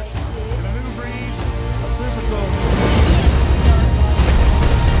though, that I first in did a new breed of super soldier.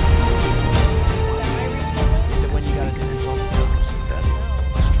 Is it when you got to do it?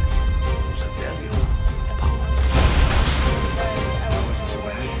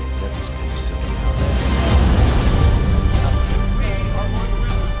 We are going to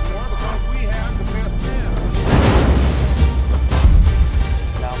win this war because we have the best men.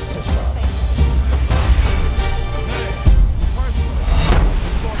 Now, Mr. Stark. Today, personally,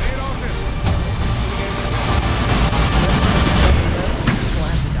 scored 8 offenses.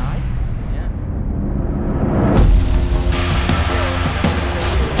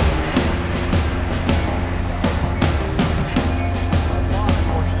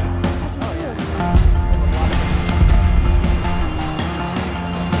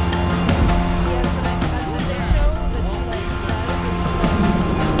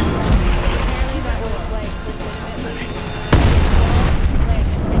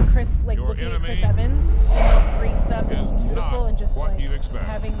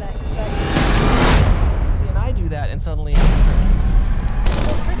 that. See, and I do that, and suddenly,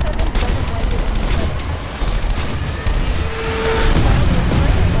 Well, Chris Evans doesn't like it when you put it.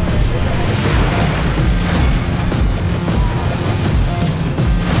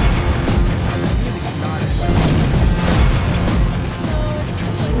 music is not as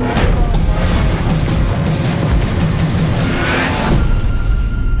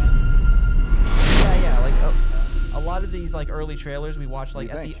yeah, like a lot of these like early trailers we watched like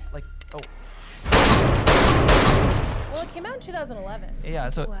do you at the think? like Well, it came out in 2011. yeah,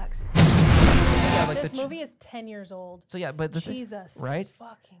 so Works. yeah, like This the movie is 10 years old. so yeah, but the Jesus, right?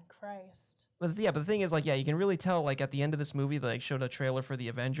 fucking Christ. But yeah, but the thing is, like, yeah, you can really tell, like, at the end of this movie, they like, showed a trailer for the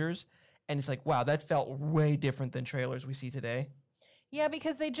Avengers, and it's like, wow, that felt way different than trailers we see today. Yeah,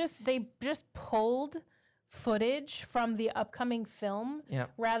 because they just pulled footage from the upcoming film Yeah.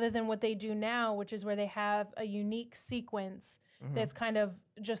 rather than what they do now, which is where they have a unique sequence that's kind of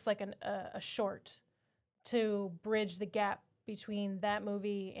just like a short to bridge the gap between that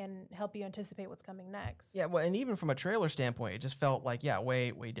movie and help you anticipate what's coming next. Yeah, well, and even from a trailer standpoint, it just felt like, yeah,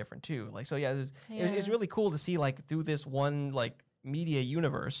 way different too. Like, so yeah, it's Yeah. really cool to see like through this one like media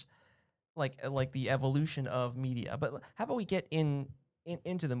universe, like the evolution of media. But how about we get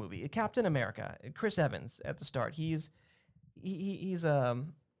into the movie? Captain America, Chris Evans at the start. He's a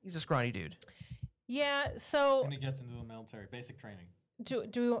scrawny dude. Yeah, so And he gets into the military, basic training.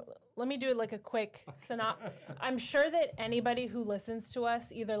 let me do like a quick synopsis. I'm sure that anybody who listens to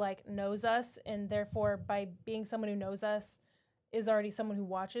us either like knows us, and therefore by being someone who knows us is already someone who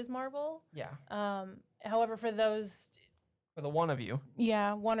watches Marvel. Yeah, However, for those, for the one of you.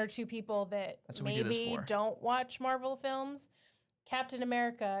 one or two people that That's what we do this maybe for. don't watch Marvel films, Captain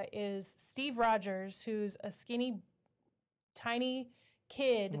America is Steve Rogers, who's a skinny, tiny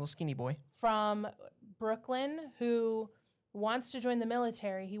kid Little skinny boy. from Brooklyn who wants to join the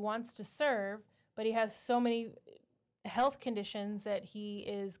military. He wants to serve, but he has so many health conditions that he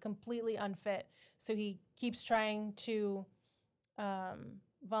is completely unfit. So he keeps trying to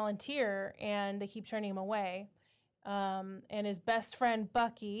volunteer, and they keep turning him away. And his best friend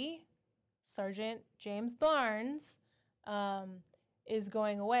Bucky, Sergeant James Barnes, is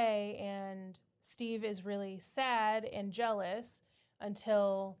going away, and Steve is really sad and jealous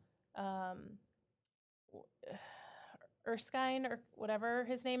until Erskine or whatever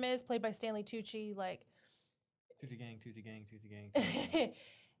his name is, played by Stanley Tucci, like Tutti gang, Tutti gang, Tutti gang. Tutti gang.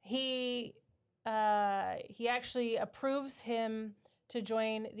 he actually approves him to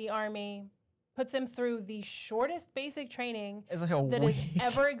join the army, puts him through the shortest basic training It's like a that week.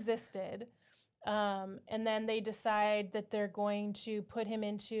 has ever existed. And then they decide that they're going to put him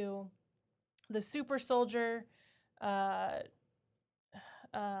into the super soldier. What's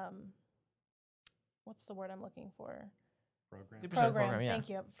the word I'm looking for? Program. Super Soldier Program. yeah. Thank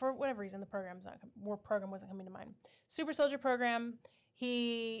you. For whatever reason, the program wasn't coming to mind. Super soldier program.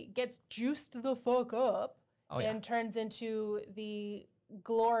 He gets juiced the fuck up Oh, yeah. and turns into the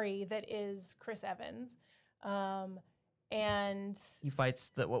glory that is Chris Evans. And He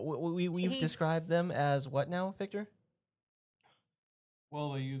fights the what we've He- described them as what now, Victor?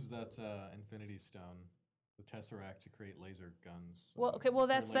 Well, they use that Infinity Stone, the Tesseract, to create laser guns. well, okay, well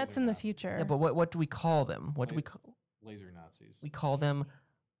they're that's laser in the Nazis. future. Yeah, but what do we call them? What do we call? Laser Nazis. We call them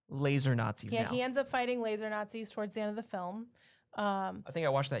laser Nazis Yeah, now. he ends up fighting laser Nazis towards the end of the film. I think I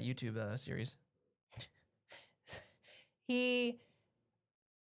watched that YouTube series. He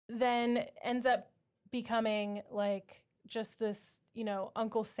then ends up becoming like just this,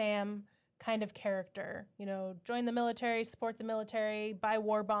 Uncle Sam kind of character, join the military, support the military, buy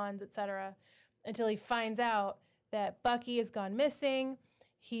war bonds, etc., until he finds out that Bucky has gone missing.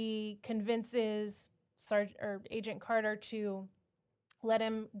 He convinces Agent Carter to let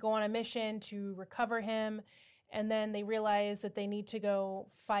him go on a mission to recover him. And then they realize that they need to go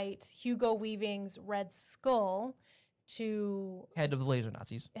fight Hugo Weaving's Red Skull, Head of the laser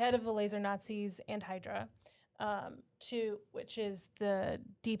Nazis. head of the laser Nazis and Hydra, which is the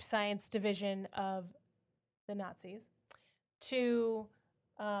deep science division of the Nazis, to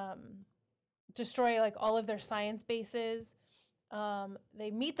destroy like all of their science bases.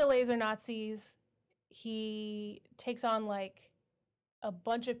 They meet the laser Nazis. He takes on like a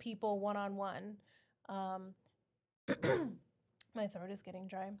bunch of people one-on-one. My throat is getting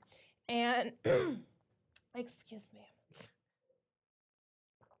dry. And excuse me.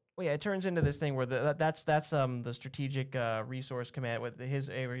 Well, yeah, it turns into this thing where that's the strategic resource command with his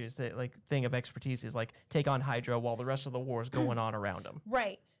areas like thing of expertise is like take on Hydra while the rest of the war is going on around him.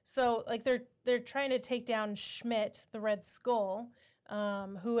 Right. So like they're trying to take down Schmidt, the Red Skull,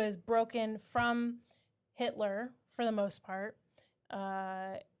 who is broken from Hitler for the most part,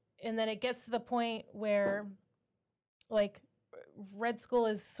 and then it gets to the point where, like, Red Skull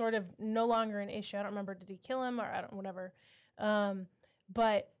is sort of no longer an issue. I don't remember, did he kill him or I don't whatever.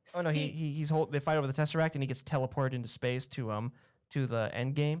 But Oh no, they fight over the Tesseract and he gets teleported into space to the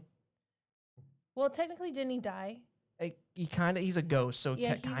end game. well, technically, didn't he die? He's a ghost, so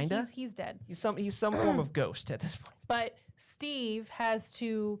Yeah, kinda. he's dead. He's some form of ghost at this point. But Steve has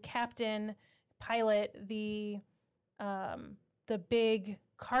to pilot the big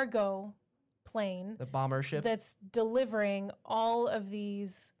cargo plane The bomber ship. that's delivering all of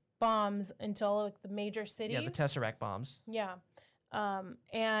these bombs into all like the major cities. Yeah, the Tesseract bombs. Yeah.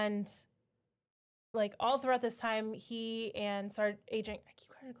 And like all throughout this time, he and Agent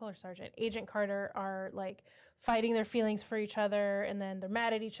Carter are like fighting their feelings for each other, and then they're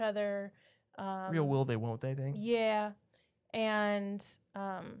mad at each other. Real will they won't they thing. Yeah. And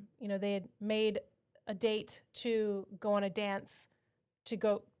they had made a date to go on a dance, to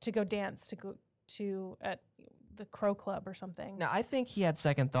go at the Crow Club or something. Now I think he had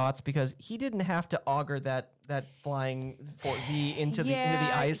second thoughts because he didn't have to auger that flying Fort V into the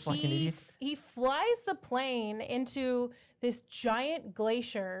ice like an idiot. He flies the plane into this giant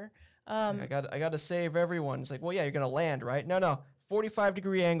glacier. I got to save everyone. It's like, well, yeah, you're gonna land, right? No,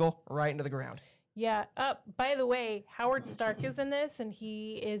 45-degree angle, right into the ground. Yeah. By the way, Howard Stark is in this, and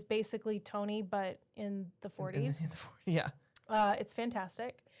he is basically Tony, but in the 40s. Yeah. It's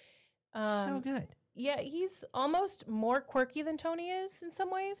fantastic. So good. Yeah, he's almost more quirky than Tony is in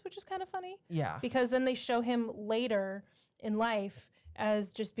some ways, which is kind of funny. Yeah. Because then they show him later in life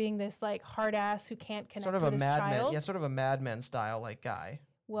as just being this like hard ass who can't connect Sort of with a his madman. child. Yeah, sort of a madman style like guy.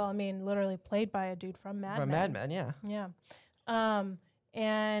 Well, I mean, literally played by a dude from Mad Men. From Mad Men, yeah. Yeah.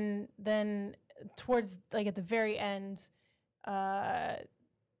 And then towards like at the very end,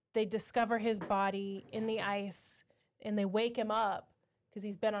 they discover his body in the ice, and they wake him up because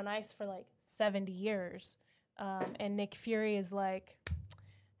he's been on ice for like 70 years. And Nick Fury is like,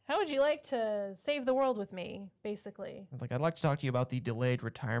 how would you like to save the world with me, basically? Like, I'd like to talk to you about the delayed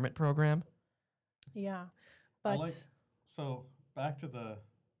retirement program. Yeah. But So back to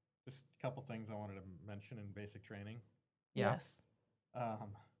just a couple things I wanted to mention in basic training. Yeah. yes.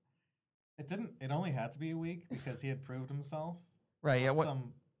 It only had to be a week because he had proved himself. Right, yeah. with What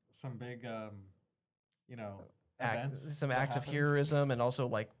some big events. some that acts of happened. heroism and also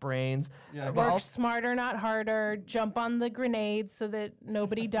like brains. Yeah, But Work also- smarter, not harder. Jump on the grenades so that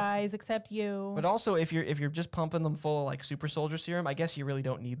nobody dies except you. But also, if you're just pumping them full of like super soldier serum, I guess you really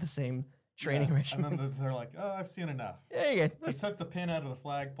don't need the same training yeah. regimen. And then they're like, "Oh, I've seen enough." There you go. He took the pin out of the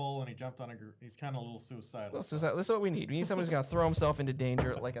flagpole and he jumped on he's kind of a little suicidal. This is what we need. We need someone who's gonna throw himself into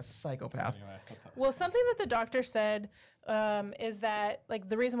danger like a psychopath. Anyway, that's Well, something that the doctor said is that like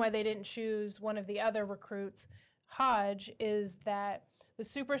the reason why they didn't choose one of the other recruits, Hodge, is that the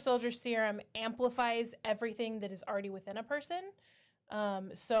super soldier serum amplifies everything that is already within a person.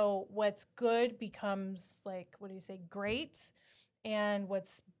 So what's good becomes like, what do you say, great, and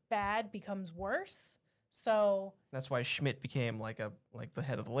what's bad becomes worse. So That's why Schmidt became like the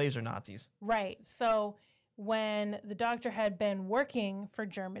head of the laser Nazis. right. So when the doctor had been working for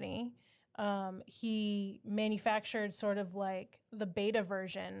Germany, he manufactured sort of like the beta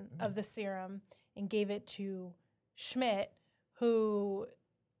version of the serum and gave it to Schmidt, who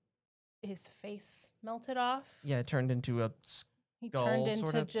his face melted off. Yeah, it turned into a. He skull, turned into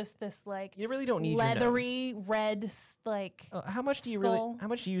sort of. just this like You really don't need your nose. leathery red like. How much do you skull. how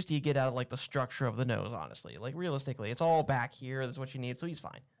much use do you get out of like the structure of the nose? Honestly, like realistically, it's all back here. That's what you need, so he's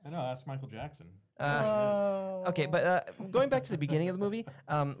fine. I know. Ask Michael Jackson. Okay, but going back to the beginning of the movie,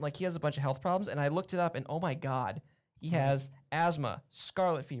 like he has a bunch of health problems, and I looked it up, and oh my god, he has asthma,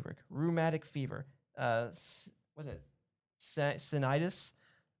 scarlet fever, rheumatic fever, what's it, sinusitis?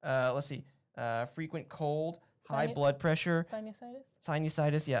 Let's see, frequent cold, high Sinu- blood pressure, sinusitis.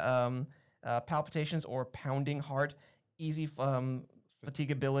 sinusitis, yeah, palpitations or pounding heart, easy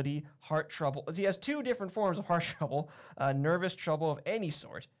fatigability, heart trouble. He has two different forms of heart trouble, nervous trouble of any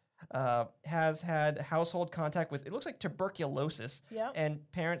sort. Has had household contact with, it looks like tuberculosis, Yep.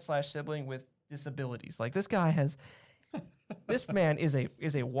 and parent/sibling with disabilities. Like this guy has, this man is a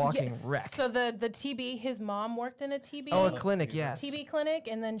walking Yes. wreck. So the TB, his mom worked in a TB. Oh, a clinic, yes. TB clinic,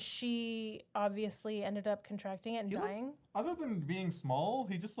 and then she obviously ended up contracting it and He looked- dying. Other than being small,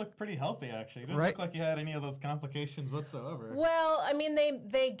 he just looked pretty healthy. Actually, he didn't Right. look like he had any of those complications whatsoever. Well, I mean,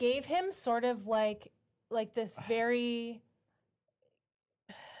 they gave him sort of like this very.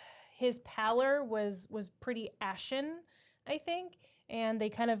 His pallor was pretty ashen, I think, and they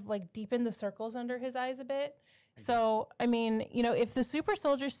kind of like deepened the circles under his eyes a bit. So, I mean, if the super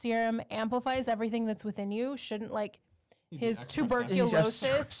soldier serum amplifies everything that's within you, shouldn't like his extra tuberculosis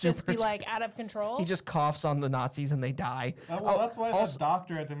just just be super- like out of control. He just coughs on the Nazis and they die. Well, Oh, that's why also- the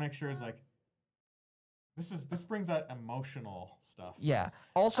doctor had to make sure it's like, this brings out emotional stuff. Yeah.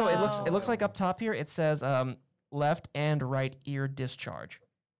 Also, it looks like up Oh. top here it says left and right ear discharge.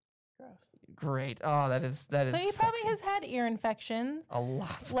 Gross. Great. Oh, that is So he probably sexy. has had ear infections. a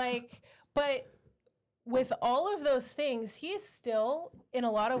lot. Like, but with all of those things, he is still, in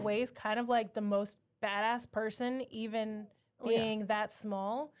a lot of ways, kind of like the most badass person, even Oh, yeah. being that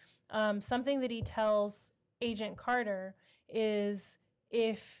small. Something that he tells Agent Carter is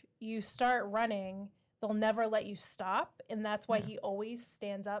if you start running, they'll never let you stop. And that's why he always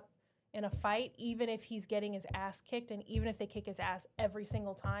stands up in a fight, even if he's getting his ass kicked and even if they kick his ass every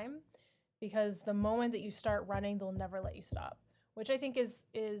single time. Because the moment that you start running, they'll never let you stop, which I think is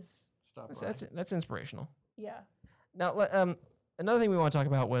Stop. That's inspirational. yeah. Now, another thing we want to talk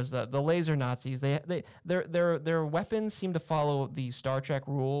about was the laser Nazis. Their weapons seem to follow the Star Trek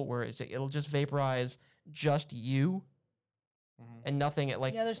rule, where it'll just vaporize just you and nothing.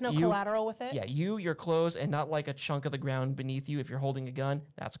 Like Yeah, there's no you- collateral with it. Yeah, your clothes, and not like a chunk of the ground beneath you. If you're holding a gun,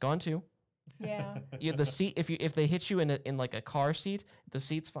 that's gone too. Yeah. The seat, if they hit you in like a car seat, the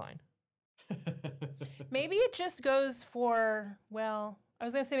seat's fine. Maybe it just goes for, well, I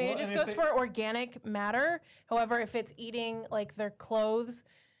was going to say maybe Well, it just and if goes they- for organic matter. However, if it's eating like their clothes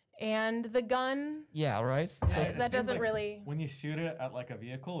and the gun, Yeah, right. So Yeah, it that seems doesn't like really. When you shoot it at like a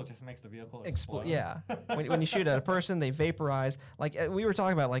vehicle, it just makes the vehicle explode. Yeah, when you shoot at a person, they vaporize. Like we were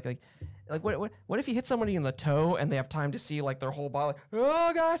talking about, like what if you hit somebody in the toe and they have time to see like their whole body? Like,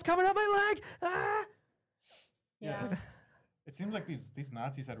 oh, guys, coming up my leg! Ah! Yeah. It seems like these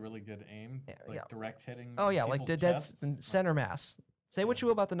Nazis had really good aim, like yeah. direct hitting. Oh yeah, like the people's dead chests. center mass. Say what you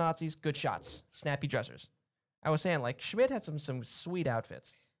will about the Nazis, good shots, snappy dressers. I was saying like Schmidt had some sweet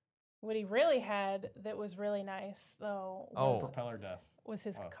outfits. What he really had that was really nice, though, Oh. was, Propeller death. was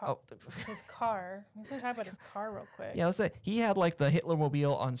his Oh. car. Oh, His car. I was going to talk about his car real quick. yeah. Let's say he had like the Hitler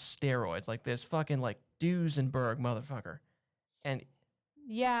mobile on steroids, like this fucking like Duesenberg motherfucker, and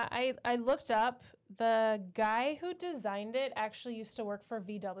Yeah, I looked up. The guy who designed it actually used to work for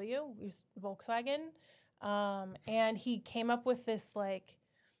VW, Volkswagen, and he came up with this like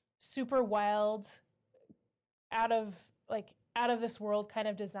super wild, out of this world kind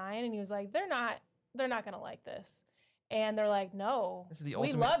of design. And he was like, they're not gonna like this, and they're like, no, This is the we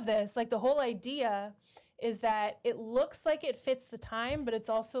ultimate- love this. Like the whole idea is that it looks like it fits the time, but it's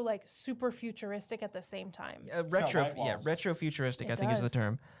also like super futuristic at the same time. got retro, white walls. retrofuturistic, It I think is the does.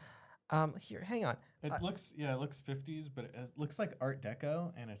 term. Here, hang on. It looks 50s, but it looks like Art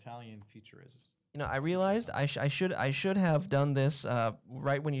Deco and Italian futurism. You know, I realized I should have done this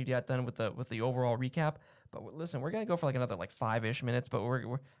right when you got done with the overall recap. But listen, we're gonna go for like another like 5-ish minutes, but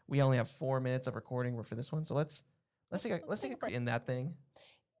we only have 4 minutes of recording for this one. So let's take a break. in that thing.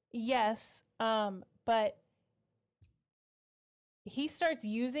 Yes, but he starts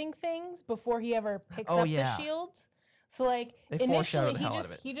using things before he ever picks Oh, up yeah. the shield. So like They initially foreshadowed the hell out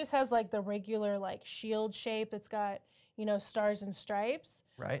of it. he just has like the regular like shield shape that's got, stars and stripes.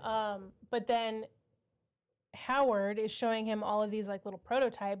 Right. But then Howard is showing him all of these like little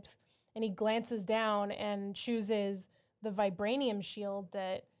prototypes, and he glances down and chooses the vibranium shield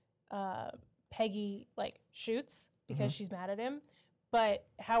that Peggy like shoots because she's mad at him. But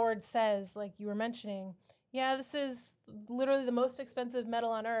Howard says, like you were mentioning, yeah, this is literally the most expensive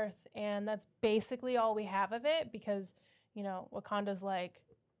metal on Earth, and that's basically all we have of it because, Wakanda's like,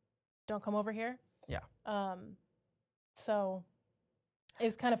 don't come over here. Yeah. So it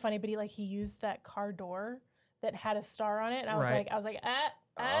was kind of funny, but he used that car door that had a star on it, and I was Right. like,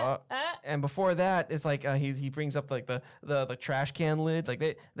 And before that, it's like he brings up like the trash can lid.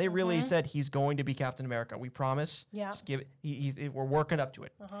 Like they really said he's going to be Captain America. We promise. Yeah. Just give it. We're working up to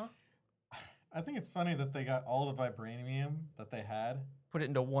it. I think it's funny that they got all the vibranium that they had Put it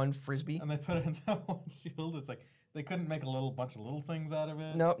into one frisbee. and they put it into one shield. It's like they couldn't make a bunch of little things out of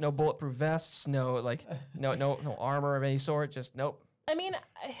it. No bulletproof vests. No no armor of any sort. Just nope. I mean,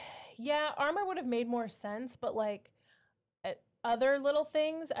 yeah, armor would have made more sense, but other little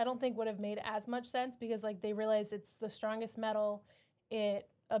things I don't think would have made as much sense because they realize it's the strongest metal. It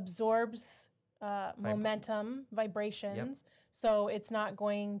absorbs momentum, vibrations, so it's not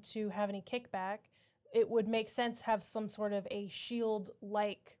going to have any kickback. It would make sense to have some sort of a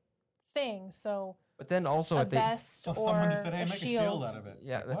shield-like thing. So But then also a if they vest So or someone just said, "Hey, a make shield. a shield out of it." It's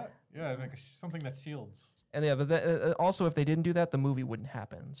Yeah, like, that- what? Yeah, make something that shields. and yeah, but also if they didn't do that, the movie wouldn't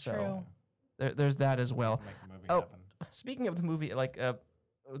happen. So True. there's that as well. To make the movie Oh, happen. speaking of the movie,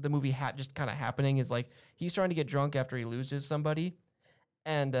 the movie just kind of happening is he's trying to get drunk after he loses somebody,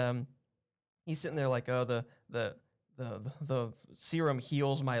 and he's sitting there like, oh, the the serum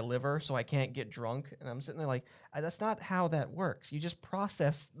heals my liver, so I can't get drunk. And I'm sitting there like, that's not how that works. You just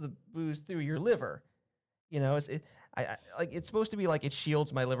process the booze through your liver. You know, like it's supposed to be like it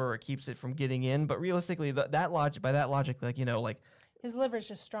shields my liver or keeps it from getting in, but realistically, that logic, by that logic, like, you know, like, His liver's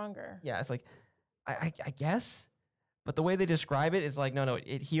just stronger. yeah, it's like, I guess, but the way they describe it is like, no,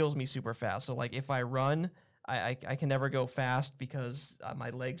 it heals me super fast. So like if I run, I can never go fast because my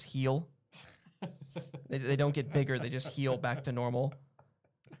legs heal. They don't get bigger; they just heal back to normal.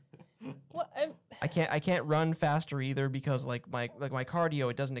 Well, I can't run faster either because like my cardio,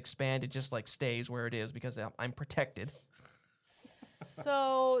 it doesn't expand; it just like stays where it is because I'm protected.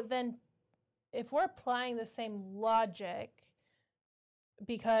 so then, if we're applying the same logic,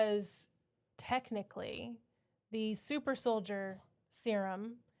 because technically, the super soldier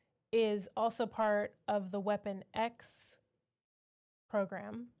serum is also part of the Weapon X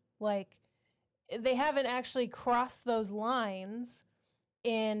program. Like, they haven't actually crossed those lines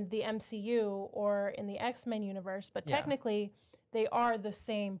in the MCU or in the X-Men universe, but Yeah. technically they are the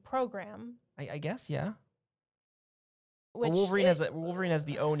same program. I guess, yeah. Which Well, Wolverine has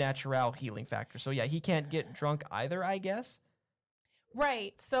the au natural healing factor, so yeah, he can't get drunk either. I guess.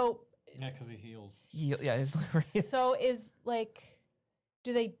 right. So Yeah, because he heals. Yeah, his liver is- so is like,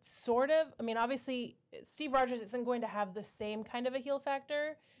 do they sort of? I mean, obviously Steve Rogers isn't going to have the same kind of a heal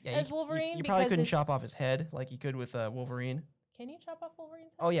factor yeah, as Wolverine. You probably because couldn't it's- chop off his head like you could with Wolverine. Can you chop off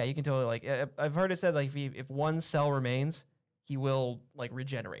Wolverine's head? Oh yeah, you can totally like. I've heard it said like if one cell remains, he will like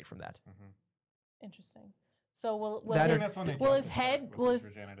regenerate from that. Interesting. So will That I or- think that's when they will jump his the shark head- with will his his-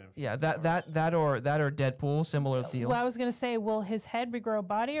 regenerative Yeah, powers. that or Deadpool, similar deal. Well, I was gonna say, will his head regrow a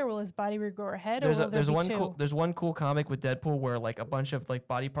body, or will his body regrow a head, or will there be two? There's one cool comic with Deadpool where like a bunch of like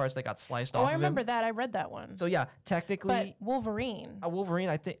body parts that got sliced Oh, off I of remember him. that. I read that one. So yeah, but technically Wolverine, a Wolverine,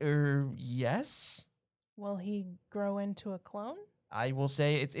 I think, yes. will he grow into a clone? I will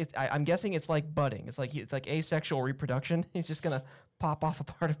say I'm guessing it's like budding. It's like it's like asexual reproduction. He's just gonna pop off a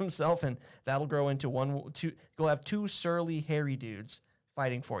part of himself, and that'll grow into two. You'll have two surly, hairy dudes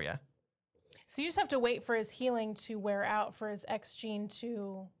fighting for you. So you just have to wait for his healing to wear out, for his X gene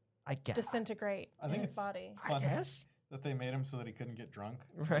to I guess. disintegrate I in think his it's body. fun guess. that they made him so that he couldn't get drunk.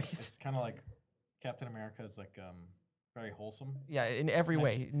 Right. It's kind of like Captain America is like very wholesome. Yeah, in every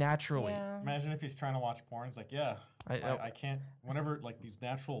way, naturally. Yeah. Imagine if he's trying to watch porn. It's like, yeah, I- I can't. Whenever like these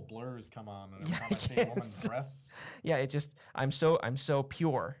natural blurs come on and Yeah, I'm trying to see a woman's breasts. Yeah, it just I'm so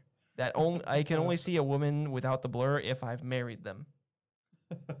pure that only I can only see a woman without the blur if I've married them.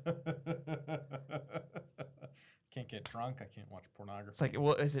 Can't get drunk. I can't watch pornography. It's like,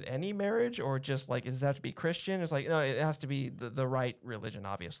 well, is it any marriage or just like does it have to be Christian? It's like no, it has to be the right religion,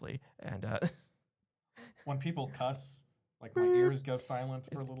 obviously. And when people cuss, like my ears go silent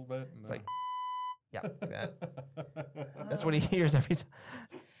for a little bit. And like, yeah, like that. that. That's what he hears every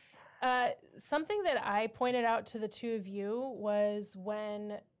time. Something that I pointed out to the two of you was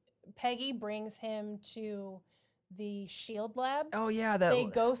when Peggy brings him to the Shield lab. Oh yeah, that They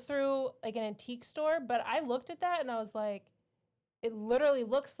go through like an antique store, but I looked at that and I was like, it literally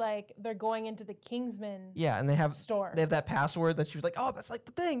looks like they're going into the Kingsman yeah, and they have store. that password that she was like, oh, that's like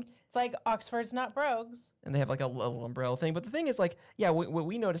the thing. It's like Oxford's not Brogues. And they have like a little umbrella thing. But the thing is, like, yeah, what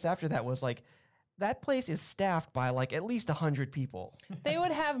we noticed after that was like, that place is staffed by like at least 100 people. They would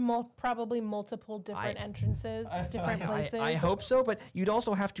have probably multiple different entrances, different places. I hope so, but you'd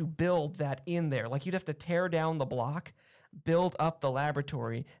also have to build that in there. Like you'd have to tear down the block, build up the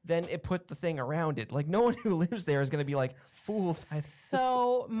laboratory, then put the thing around it. Like no one who lives there is going to be like fooled by this.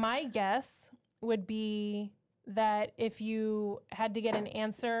 So my guess would be that if you had to get an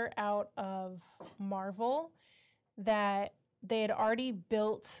answer out of Marvel, that they had already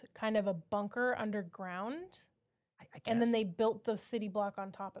built kind of a bunker underground, I and then guess. they built the city block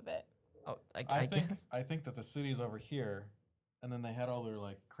on top of it. Oh, I guess. think that the city's over here, and then they had all their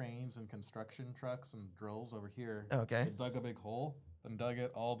like cranes and construction trucks and drills over here. Okay. They dug a big hole, then dug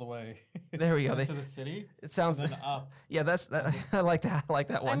it all the way. There we go. into the city. It sounds. And then up. Yeah, that's that. I like that. I like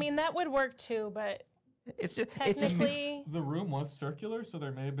that one. I mean, that would work too, but it's just technically, The room was circular, so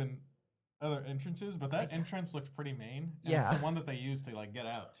there may have been other entrances, but that entrance looks pretty main. And Yeah. it's the one that they used to like get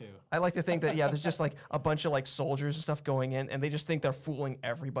out too. I like to think that there's just like a bunch of like soldiers and stuff going in, and they just think they're fooling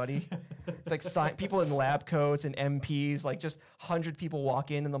everybody. It's like people in lab coats and MPs, like just 100 people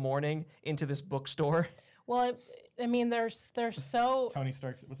walk in the morning into this bookstore. well, I mean, they're so Tony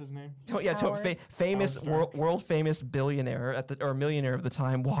Stark's what's his name? Howard. Famous Howard Stark. world famous billionaire or millionaire of the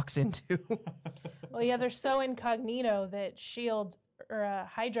time walks into. well, yeah, they're so incognito that Shield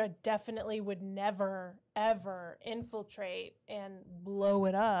Hydra definitely would never ever infiltrate and blow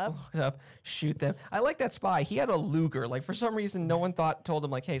it up. Up, shoot them. I like that spy. He had a Luger. Like for some reason, no one told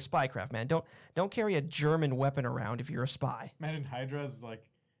him like, "Hey, spycraft, man, don't carry a German weapon around if you're a spy." Imagine Hydra's like,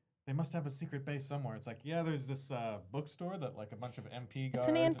 they must have a secret base somewhere. It's like, yeah, there's this bookstore that like a bunch of MP guards.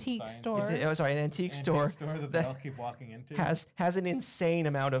 an and antique scientists- store. Oh, sorry, an antique store that they all keep walking into. has an insane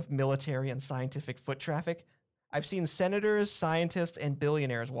amount of military and scientific foot traffic. I've seen senators, scientists, and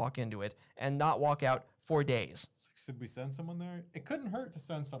billionaires walk into it and not walk out for days. It's like, should we send someone there? It couldn't hurt to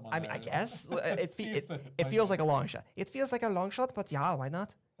send someone I there. mean, I guess See if the it feels like a Vikings- long shot. It feels like a long shot, but yeah, why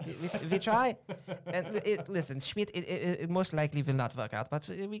not? We try. And listen, Schmidt, it most likely will not work out, but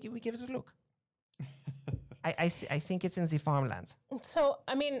we give it a look. I think it's in the farmlands. So,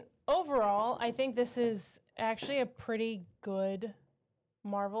 I mean, overall, I think this is actually a pretty good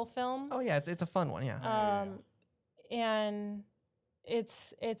Marvel film. Oh yeah, it's a fun one. Yeah. And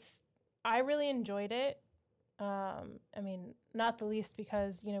it's I really enjoyed it. I mean, not the least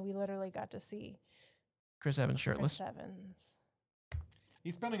because, you know, we literally got to see Chris Evans shirtless. Chris Evans. He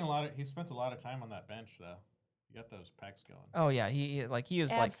spent a lot of time on that bench though. You got those pecs going. Oh yeah, he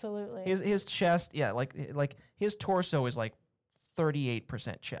is Absolutely. like his chest. Yeah, like his torso is like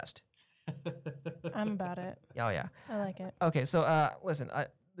 38% chest. I'm about it. Oh yeah. I like it. Okay, so listen,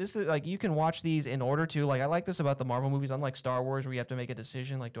 this is like you can watch these in order to like. I like this about the Marvel movies, unlike Star Wars, where you have to make a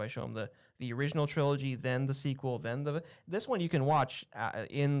decision. Like, do I show them the original trilogy, then the sequel, then this one you can watch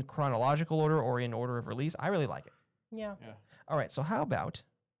in chronological order or in order of release. I really like it. Yeah. Yeah. All right, so how about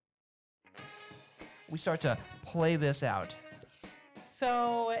we start to play this out?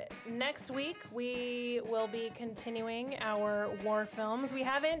 So next week we will be continuing our war films. We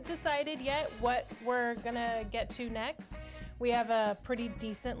haven't decided yet what we're gonna get to next. We have a pretty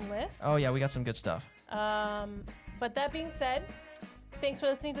decent list. Oh yeah, we got some good stuff. But that being said, thanks for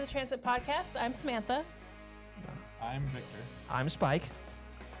listening to the Transit Podcast. I'm Samantha, I'm Victor. I'm Spike.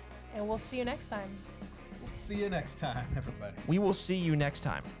 and we'll see you next time. We'll see you next time, everybody. We will see you next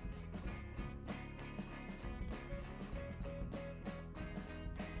time.